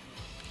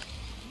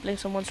 Playing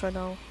some ones right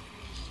now.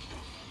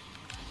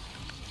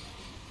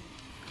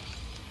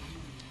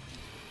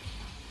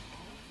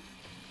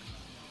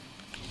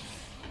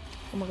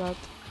 Oh my god.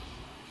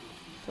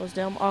 That was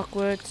damn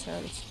awkward.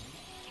 That's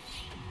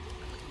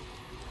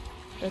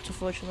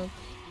unfortunate.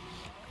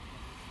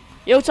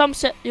 Yo,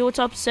 what's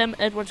up, Sam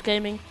Edwards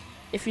Gaming.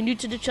 If you're new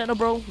to the channel,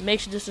 bro, make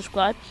sure to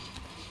subscribe.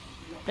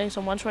 Playing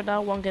some ones right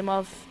now. One game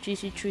of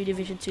GC3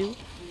 Division 2.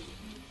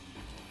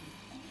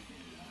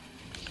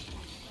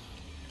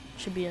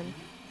 Should be in.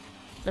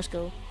 Let's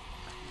go.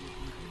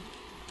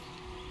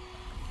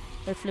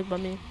 Right flick by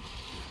me.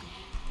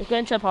 The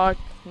Grand Champ hard.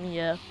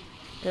 Yeah.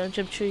 Grand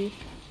Champ 3.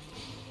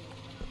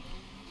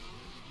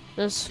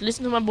 Just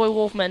listen to my boy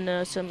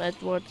Wolfman, Sam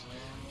Edwards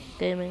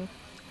Gaming.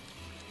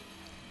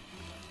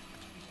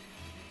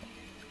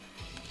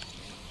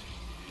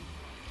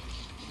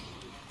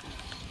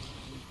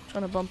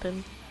 Trying to bump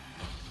him.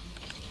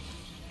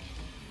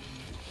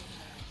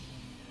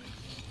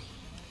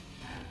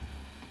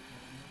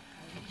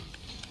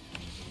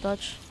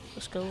 Touch.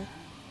 Let's go.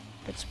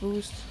 Gets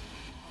boost.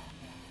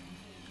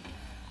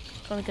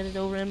 Trying to get it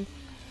over him.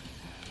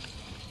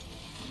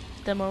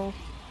 Demo.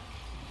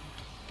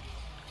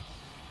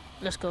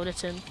 Let's go.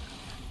 That's in.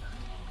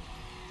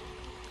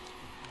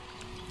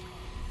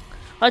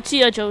 I'd see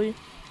ya, Joey.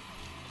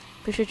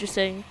 Appreciate you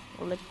staying.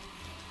 Or like,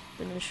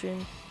 been in the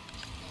stream.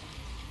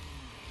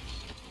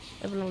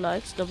 Everyone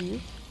likes W.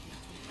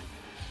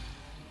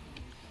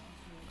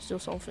 Still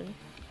something.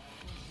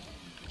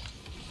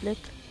 Flick.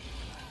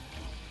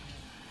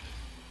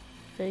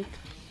 Fake.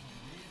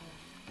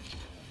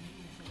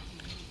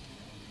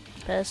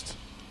 Passed.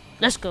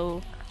 Let's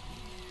go.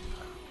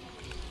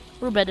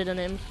 We're better than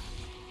him.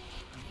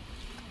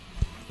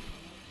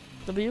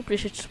 W,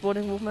 appreciate you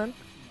supporting Wolfman.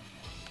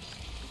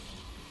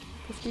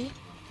 50.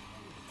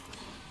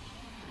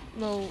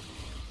 No.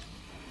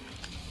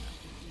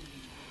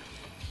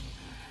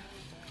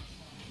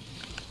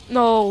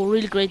 No,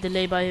 really great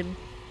delay by him.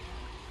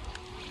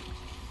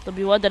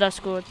 W, what did I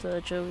score,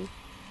 Joey?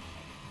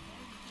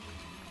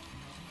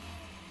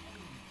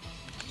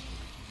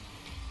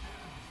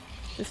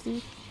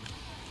 $50.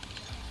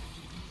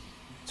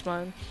 It's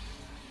mine.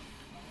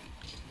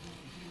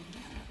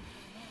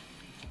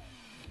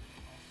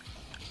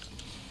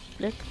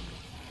 Flick.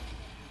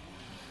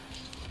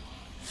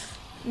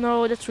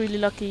 No, that's really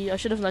lucky. I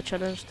should have not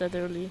challenged that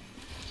early.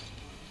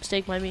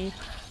 Mistake by me.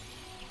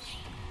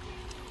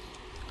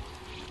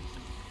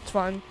 It's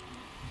fine.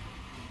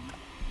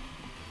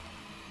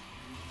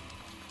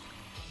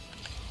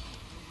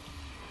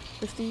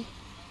 $50.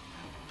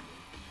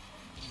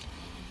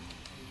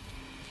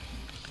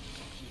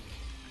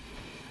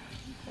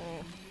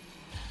 Oh.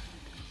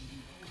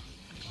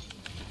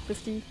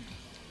 $50.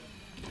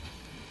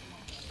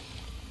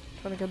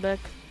 Trying to get back.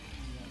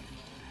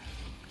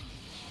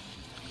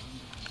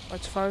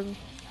 That's fine.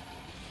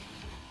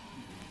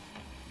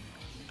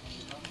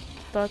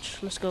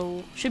 Touch. Let's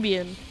go. Should be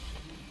in.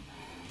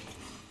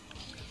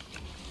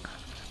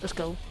 Let's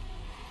go.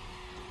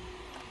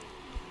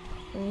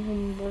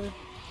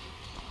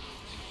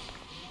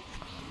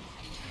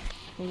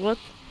 What?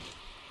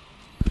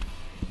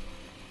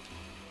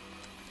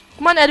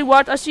 Come on,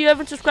 Edward. I see you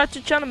haven't subscribed to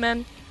the channel,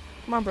 man.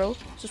 Come on, bro.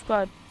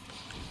 Subscribe.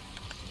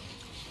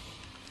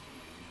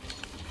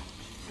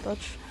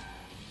 Touch.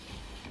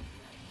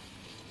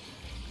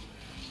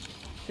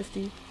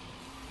 50.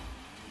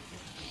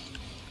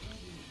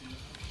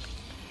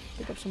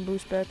 Pick up some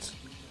boost bets.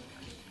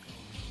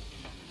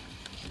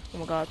 Oh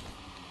my god.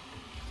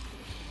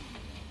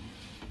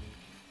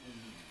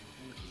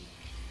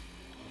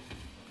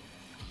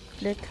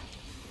 Click.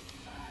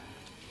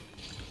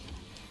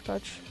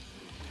 Touch.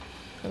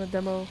 Gonna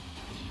demo.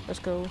 Let's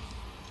go.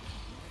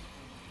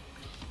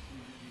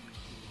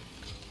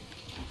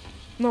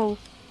 No.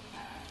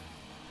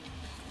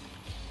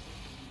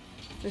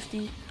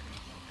 50.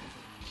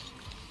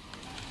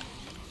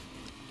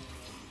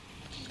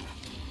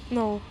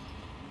 No.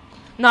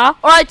 Nah.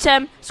 Alright,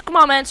 Sam. So come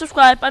on, man.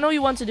 Subscribe. I know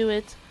you want to do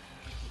it.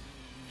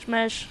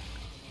 Smash.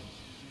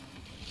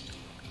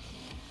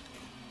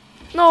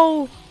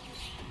 No.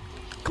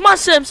 Come on,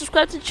 Sam.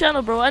 Subscribe to the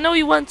channel, bro. I know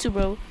you want to,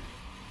 bro.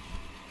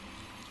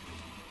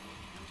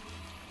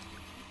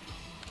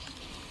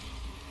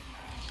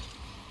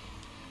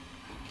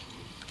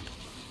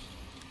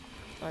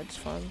 Alright, it's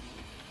fun.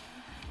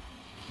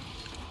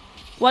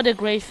 What a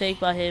great fake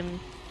by him.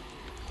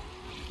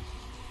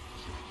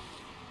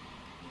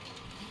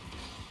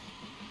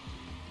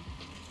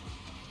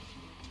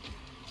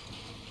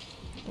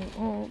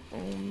 Oh,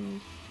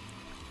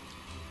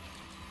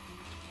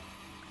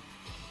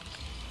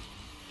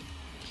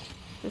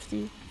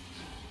 50.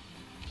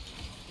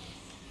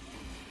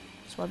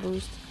 Smart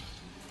boost.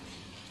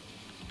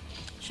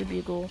 Should be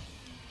a goal.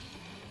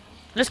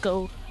 Let's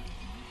go.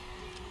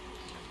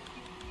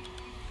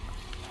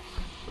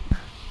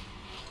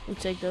 We'll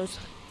take those.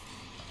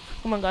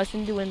 Come on, guys, we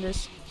need to win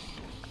this.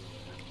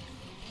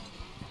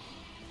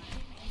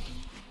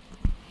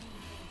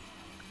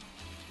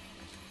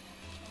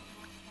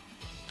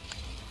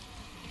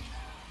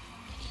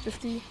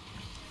 $50.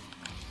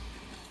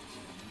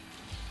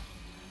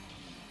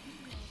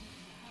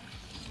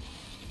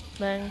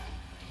 Bang.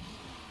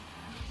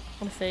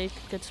 On a fake,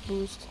 gets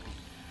boost.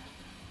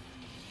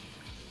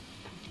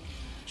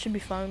 Should be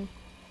fine.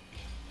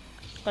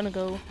 Gonna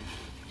go.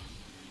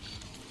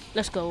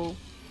 Let's go.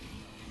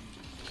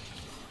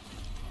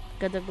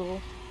 Get the goal.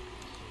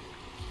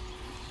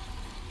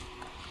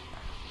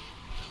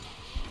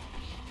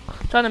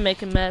 Trying to make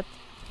him mad.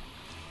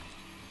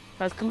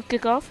 Right, good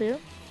kick off here.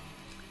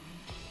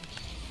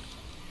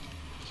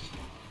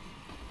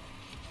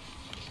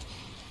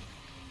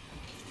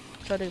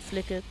 Try to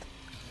flick it.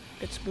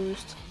 Gets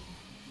boost.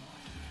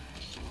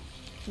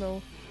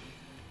 No.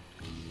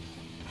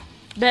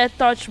 Bad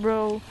touch,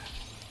 bro.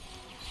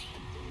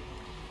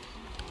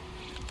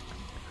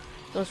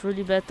 That was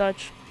really bad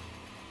touch.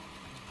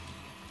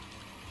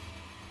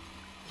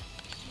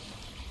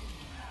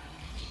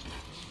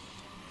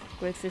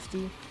 Great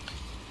 50.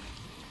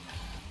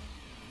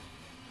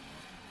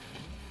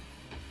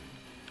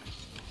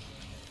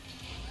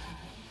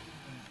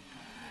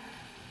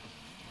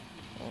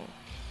 Oh.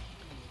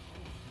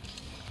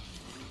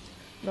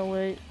 No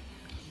way.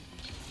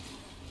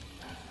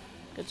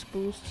 Gets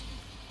boost.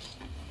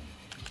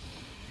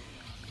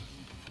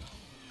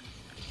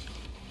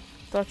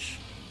 Touch.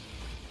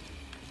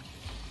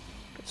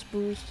 Gets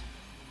boost.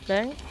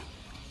 Bang.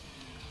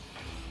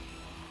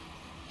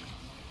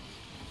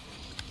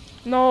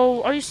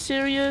 No, are you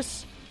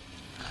serious?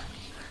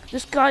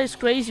 This guy is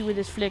crazy with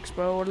his flicks,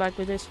 bro, or like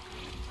with his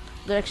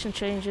direction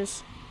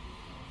changes.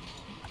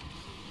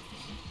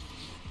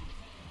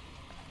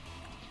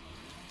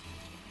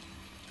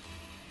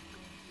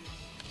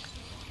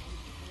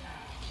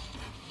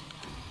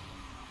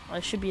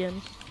 I should be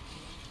in.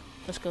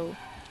 Let's go.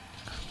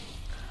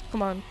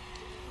 Come on.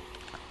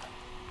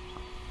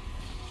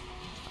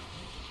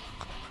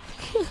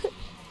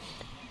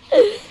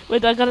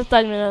 Wait, I got a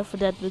timer for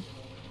that, but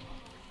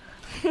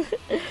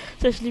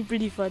it's actually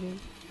pretty funny.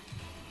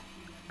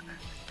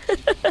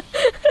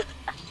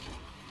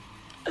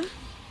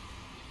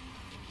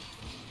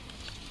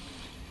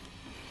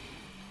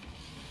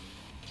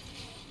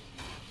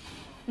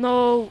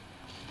 No.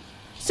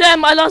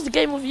 Sam, I lost the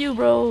game with you,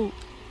 bro.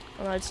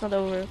 Alright, it's not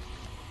over.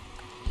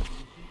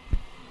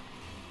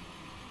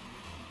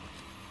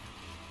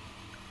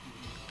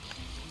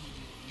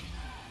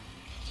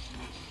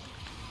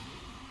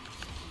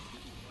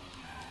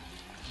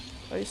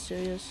 Are you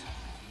serious?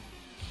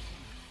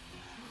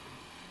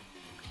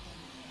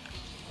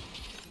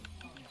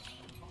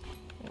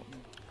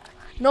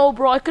 No,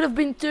 bro, I could have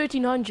been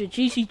 1300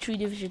 GC3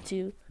 Division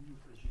 2.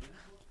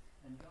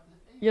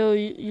 Yo,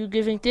 you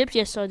giving tips?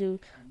 Yes, I do.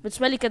 But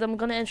Smelly Cat, I'm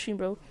gonna end stream,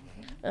 bro.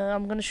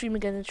 I'm gonna stream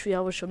again in 3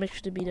 hours, so make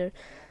sure to be there.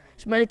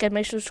 Smelly Cat,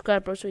 make sure to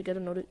subscribe, bro, so you get a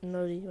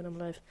noti when I'm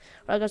live.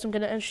 Alright, guys, I'm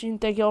gonna end stream.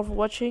 Thank you all for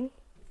watching.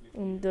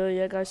 And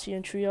yeah, guys, see you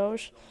in 3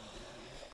 hours.